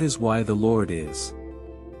 That is why the Lord is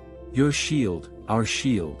your shield, our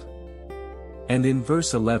shield. And in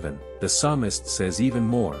verse 11, the psalmist says even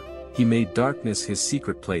more, he made darkness his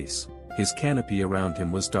secret place, his canopy around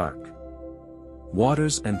him was dark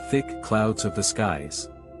waters and thick clouds of the skies.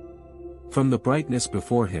 From the brightness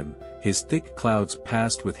before him, his thick clouds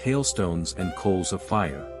passed with hailstones and coals of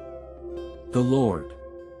fire. The Lord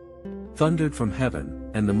thundered from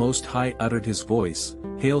heaven, and the Most High uttered his voice,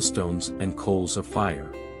 hailstones and coals of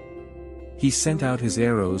fire. He sent out his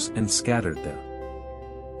arrows and scattered the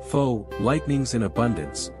foe, lightnings in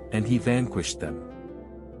abundance, and he vanquished them.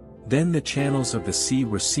 Then the channels of the sea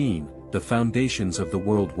were seen, the foundations of the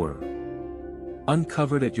world were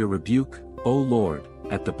uncovered at your rebuke, O Lord,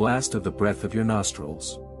 at the blast of the breath of your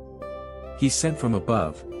nostrils. He sent from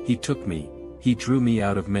above, he took me, he drew me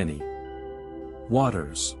out of many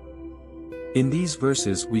waters. In these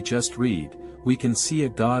verses we just read, we can see a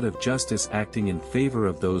God of justice acting in favor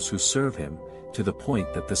of those who serve him, to the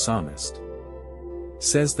point that the psalmist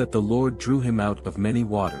says that the Lord drew him out of many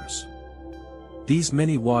waters. These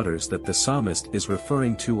many waters that the psalmist is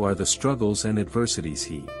referring to are the struggles and adversities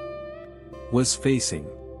he was facing.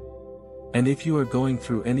 And if you are going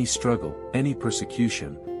through any struggle, any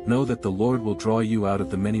persecution, know that the Lord will draw you out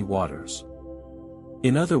of the many waters.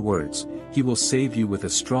 In other words, he will save you with a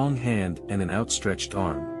strong hand and an outstretched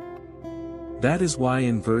arm. That is why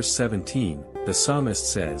in verse 17, the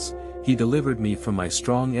psalmist says, "He delivered me from my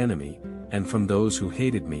strong enemy, and from those who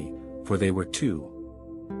hated me, for they were too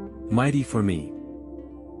mighty for me.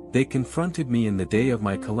 They confronted me in the day of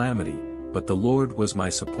my calamity, but the Lord was my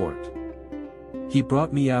support. He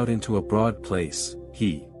brought me out into a broad place,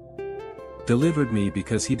 he delivered me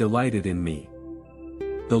because he delighted in me.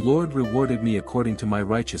 The Lord rewarded me according to my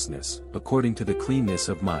righteousness, according to the cleanness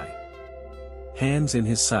of my hands in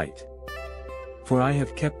his sight. For I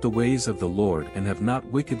have kept the ways of the Lord and have not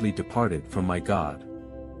wickedly departed from my God.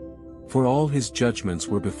 For all his judgments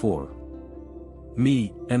were before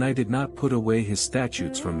me, and I did not put away his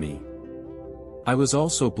statutes from me. I was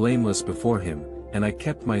also blameless before him, and I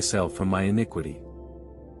kept myself from my iniquity.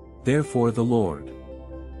 Therefore the Lord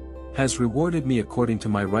has rewarded me according to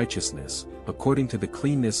my righteousness, according to the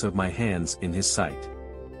cleanness of my hands in his sight.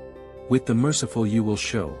 With the merciful you will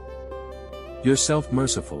show yourself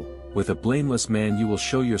merciful, with a blameless man you will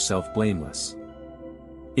show yourself blameless."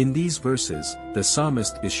 In these verses, the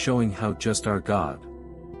psalmist is showing how just our God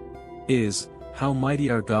is, how mighty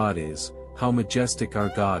our God is, how majestic our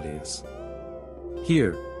God is.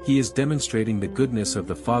 Here, he is demonstrating the goodness of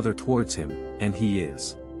the Father towards him, and he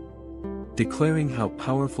is declaring how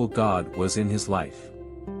powerful God was in his life.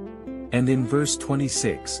 And in verse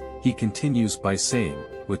 26, he continues by saying,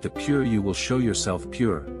 "With the pure you will show yourself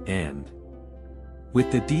pure, and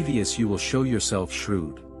with the devious you will show yourself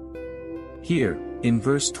shrewd." Here, in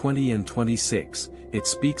verse 20 and 26, it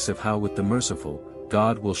speaks of how with the merciful,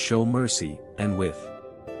 God will show mercy, and with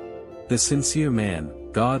the sincere man,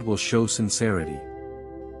 God will show sincerity.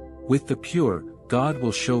 With the pure, God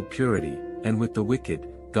will show purity, and with the wicked,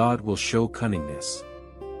 God will show cunningness.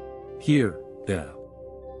 Here, the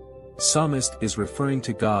psalmist is referring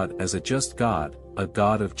to God as a just God, a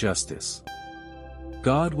God of justice.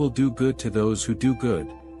 God will do good to those who do good,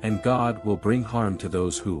 and God will bring harm to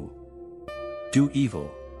those who do evil.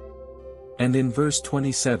 And in verse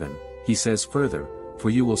 27, he says further, "For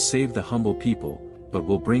you will save the humble people, but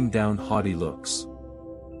will bring down haughty looks.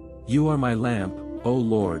 You are my lamp, O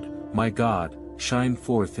Lord, my God, shine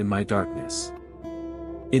forth in my darkness."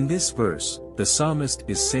 In this verse, the psalmist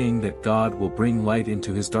is saying that God will bring light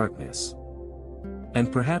into his darkness. And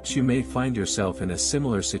perhaps you may find yourself in a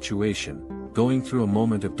similar situation, going through a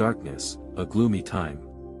moment of darkness, a gloomy time.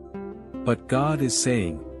 But God is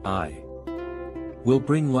saying, "I will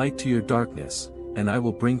bring light to your darkness, and I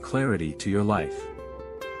will bring clarity to your life.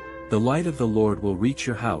 The light of the Lord will reach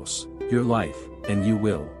your house, your life, and you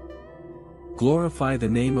will glorify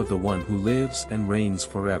the name of the one who lives and reigns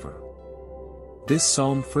forever." This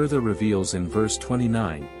psalm further reveals in verse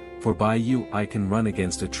 29, "For by you I can run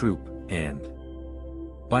against a troop, and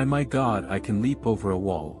by my God I can leap over a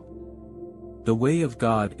wall." The way of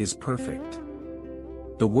God is perfect.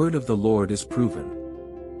 The word of the Lord is proven.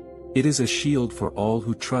 It is a shield for all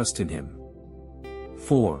who trust in him.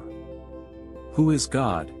 4. Who is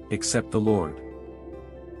God, except the Lord?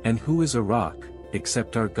 And who is a rock,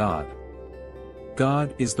 except our God?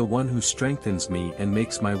 God is the one who strengthens me and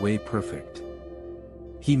makes my way perfect.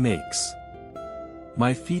 He makes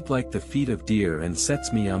my feet like the feet of deer and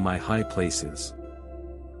sets me on my high places.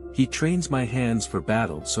 He trains my hands for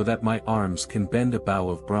battle so that my arms can bend a bow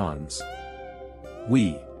of bronze.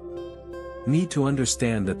 We need to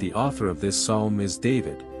understand that the author of this psalm is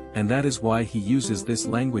David, and that is why he uses this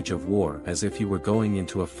language of war as if he were going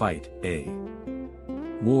into a fight, a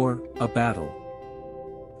war, a battle.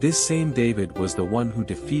 This same David was the one who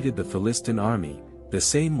defeated the Philistine army, the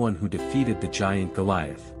same one who defeated the giant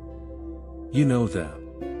Goliath. You know the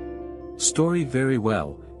story very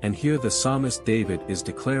well, and here the psalmist David is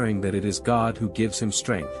declaring that it is God who gives him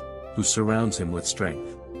strength, who surrounds him with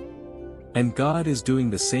strength. And God is doing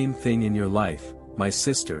the same thing in your life, my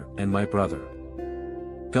sister and my brother.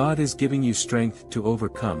 God is giving you strength to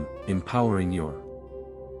overcome, empowering your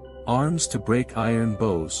arms to break iron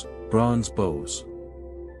bows, bronze bows.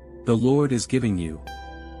 The Lord is giving you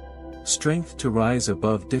strength to rise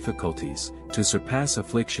above difficulties, to surpass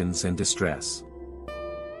afflictions and distress.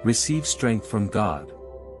 Receive strength from God.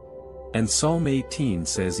 And Psalm 18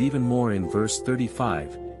 says even more in verse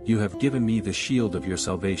 35, "You have given me the shield of your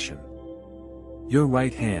salvation. Your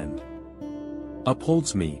right hand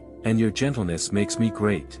upholds me, and your gentleness makes me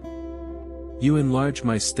great. You enlarge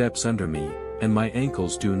my steps under me, and my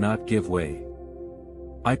ankles do not give way.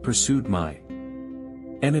 I pursued my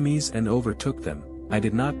enemies and overtook them, I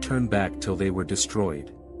did not turn back till they were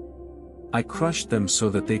destroyed. I crushed them so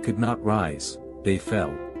that they could not rise, they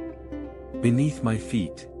fell beneath my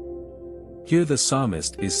feet." Here the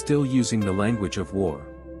psalmist is still using the language of war.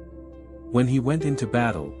 When he went into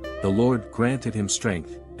battle, the Lord granted him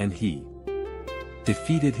strength, and he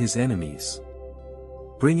defeated his enemies.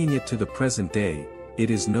 Bringing it to the present day, it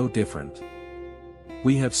is no different.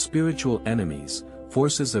 We have spiritual enemies,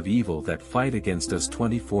 forces of evil that fight against us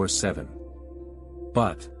 24/7.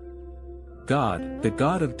 But God, the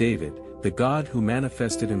God of David, the God who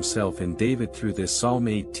manifested himself in David through this Psalm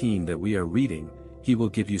 18 that we are reading, he will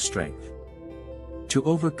give you strength to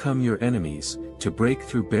overcome your enemies, to break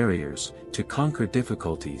through barriers, to conquer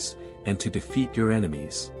difficulties, and to defeat your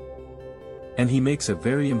enemies. And he makes a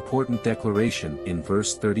very important declaration in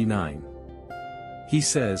verse 39. He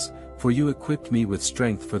says, "For you equipped me with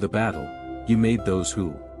strength for the battle, you made those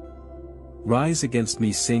who rise against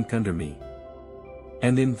me sink under me."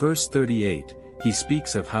 And in verse 38, he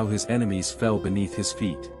speaks of how his enemies fell beneath his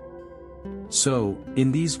feet. So,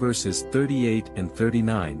 in these verses 38 and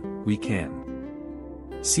 39, we can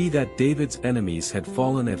see that David's enemies had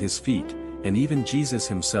fallen at his feet, and even Jesus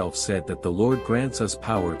himself said that the Lord grants us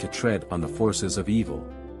power to tread on the forces of evil.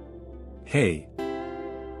 Hey,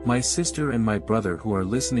 my sister and my brother who are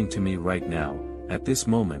listening to me right now, at this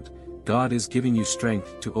moment, God is giving you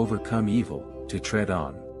strength to overcome evil, to tread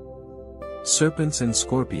on serpents and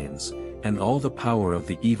scorpions, and all the power of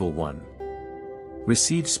the evil one.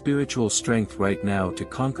 Receive spiritual strength right now to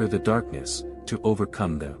conquer the darkness, to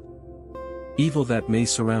overcome the evil that may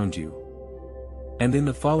surround you. And in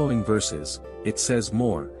the following verses, it says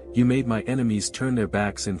more, "You made my enemies turn their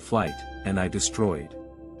backs in flight, and I destroyed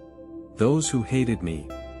those who hated me.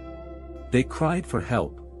 They cried for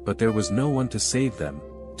help, but there was no one to save them,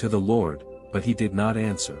 to the Lord, but he did not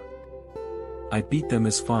answer. I beat them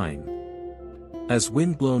as fine as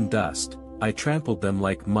wind-blown dust, I trampled them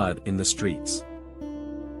like mud in the streets.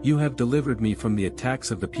 You have delivered me from the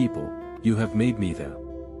attacks of the people, you have made me the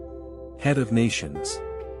head of nations.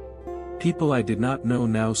 People I did not know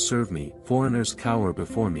now serve me, foreigners cower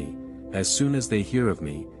before me, as soon as they hear of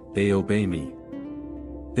me, they obey me.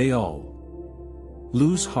 They all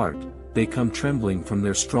lose heart, they come trembling from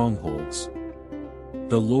their strongholds.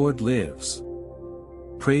 The Lord lives.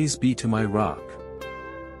 Praise be to my rock.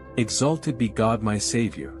 Exalted be God my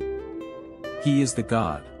Savior. He is the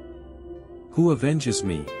God who avenges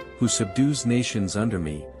me, who subdues nations under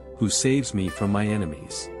me, who saves me from my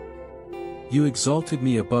enemies. You exalted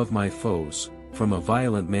me above my foes, from a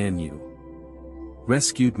violent man you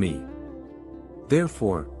rescued me.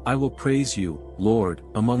 Therefore, I will praise you, Lord,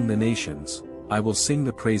 among the nations, I will sing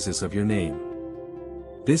the praises of your name."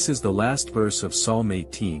 This is the last verse of Psalm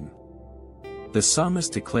 18. The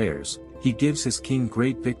psalmist declares, he gives his king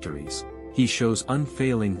great victories, he shows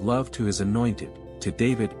unfailing love to his anointed, to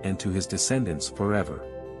David and to his descendants forever.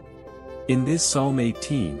 In this Psalm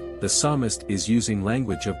 18, the psalmist is using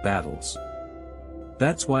language of battles.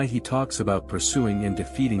 That's why he talks about pursuing and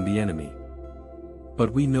defeating the enemy.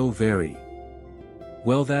 But we know very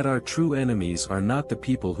well that our true enemies are not the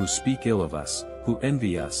people who speak ill of us, who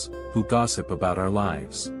envy us, who gossip about our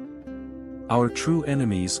lives. Our true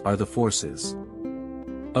enemies are the forces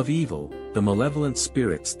of evil, the malevolent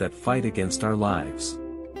spirits that fight against our lives.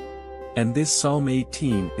 And this Psalm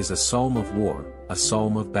 18 is a psalm of war, a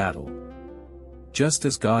psalm of battle. Just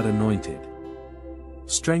as God anointed,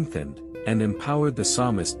 strengthened, and empowered the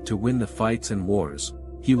psalmist to win the fights and wars,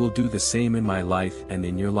 he will do the same in my life and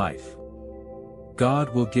in your life.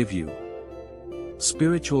 God will give you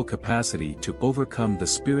spiritual capacity to overcome the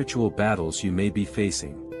spiritual battles you may be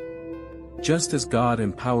facing. Just as God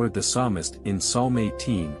empowered the psalmist in Psalm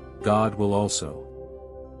 18, God will also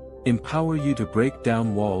empower you to break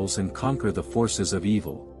down walls and conquer the forces of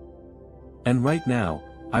evil. And right now,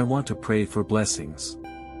 I want to pray for blessings.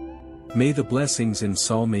 May the blessings in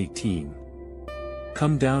Psalm 18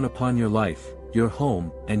 come down upon your life, your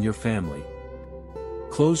home, and your family.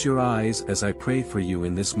 Close your eyes as I pray for you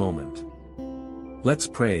in this moment. Let's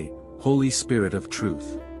pray, Holy Spirit of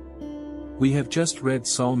truth. We have just read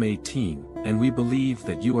Psalm 18, and we believe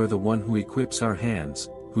that you are the one who equips our hands,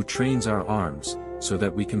 who trains our arms, so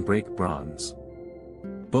that we can break bronze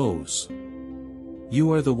bows.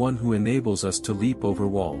 You are the one who enables us to leap over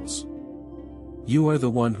walls. You are the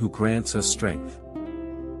one who grants us strength.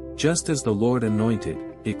 Just as the Lord anointed,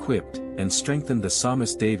 equipped, and strengthened the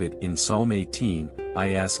psalmist David in Psalm 18,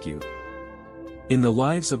 I ask you. In the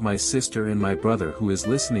lives of my sister and my brother who is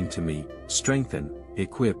listening to me, strengthen,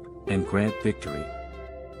 equip, and grant victory.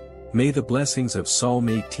 May the blessings of Psalm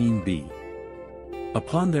 18 be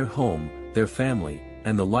upon their home, their family,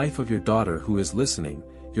 and the life of your daughter who is listening,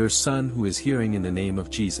 your son who is hearing in the name of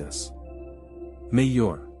Jesus. May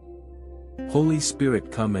your Holy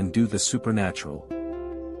Spirit come and do the supernatural.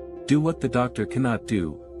 Do what the doctor cannot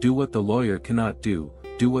do what the lawyer cannot do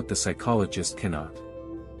what the psychologist cannot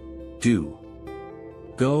do.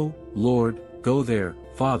 Go, Lord, go there,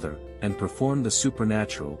 Father, and perform the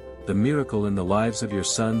supernatural, the miracle in the lives of your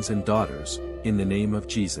sons and daughters, in the name of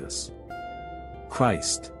Jesus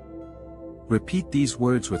Christ. Repeat these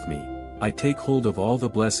words with me. I take hold of all the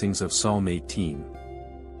blessings of Psalm 18.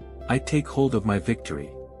 I take hold of my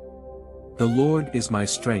victory. The Lord is my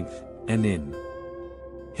strength, and in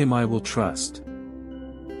Him I will trust.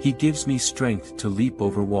 He gives me strength to leap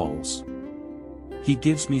over walls. He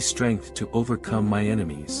gives me strength to overcome my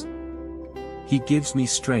enemies. He gives me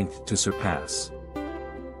strength to surpass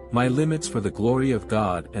my limits for the glory of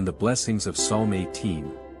God and the blessings of Psalm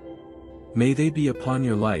 18. May they be upon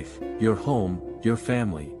your life, your home, your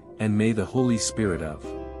family, and may the Holy Spirit of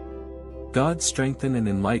God strengthen and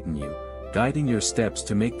enlighten you, guiding your steps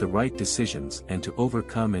to make the right decisions and to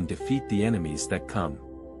overcome and defeat the enemies that come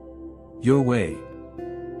your way.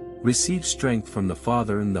 Receive strength from the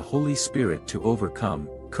Father and the Holy Spirit to overcome,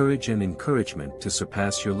 courage and encouragement to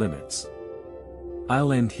surpass your limits.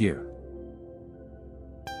 I'll end here.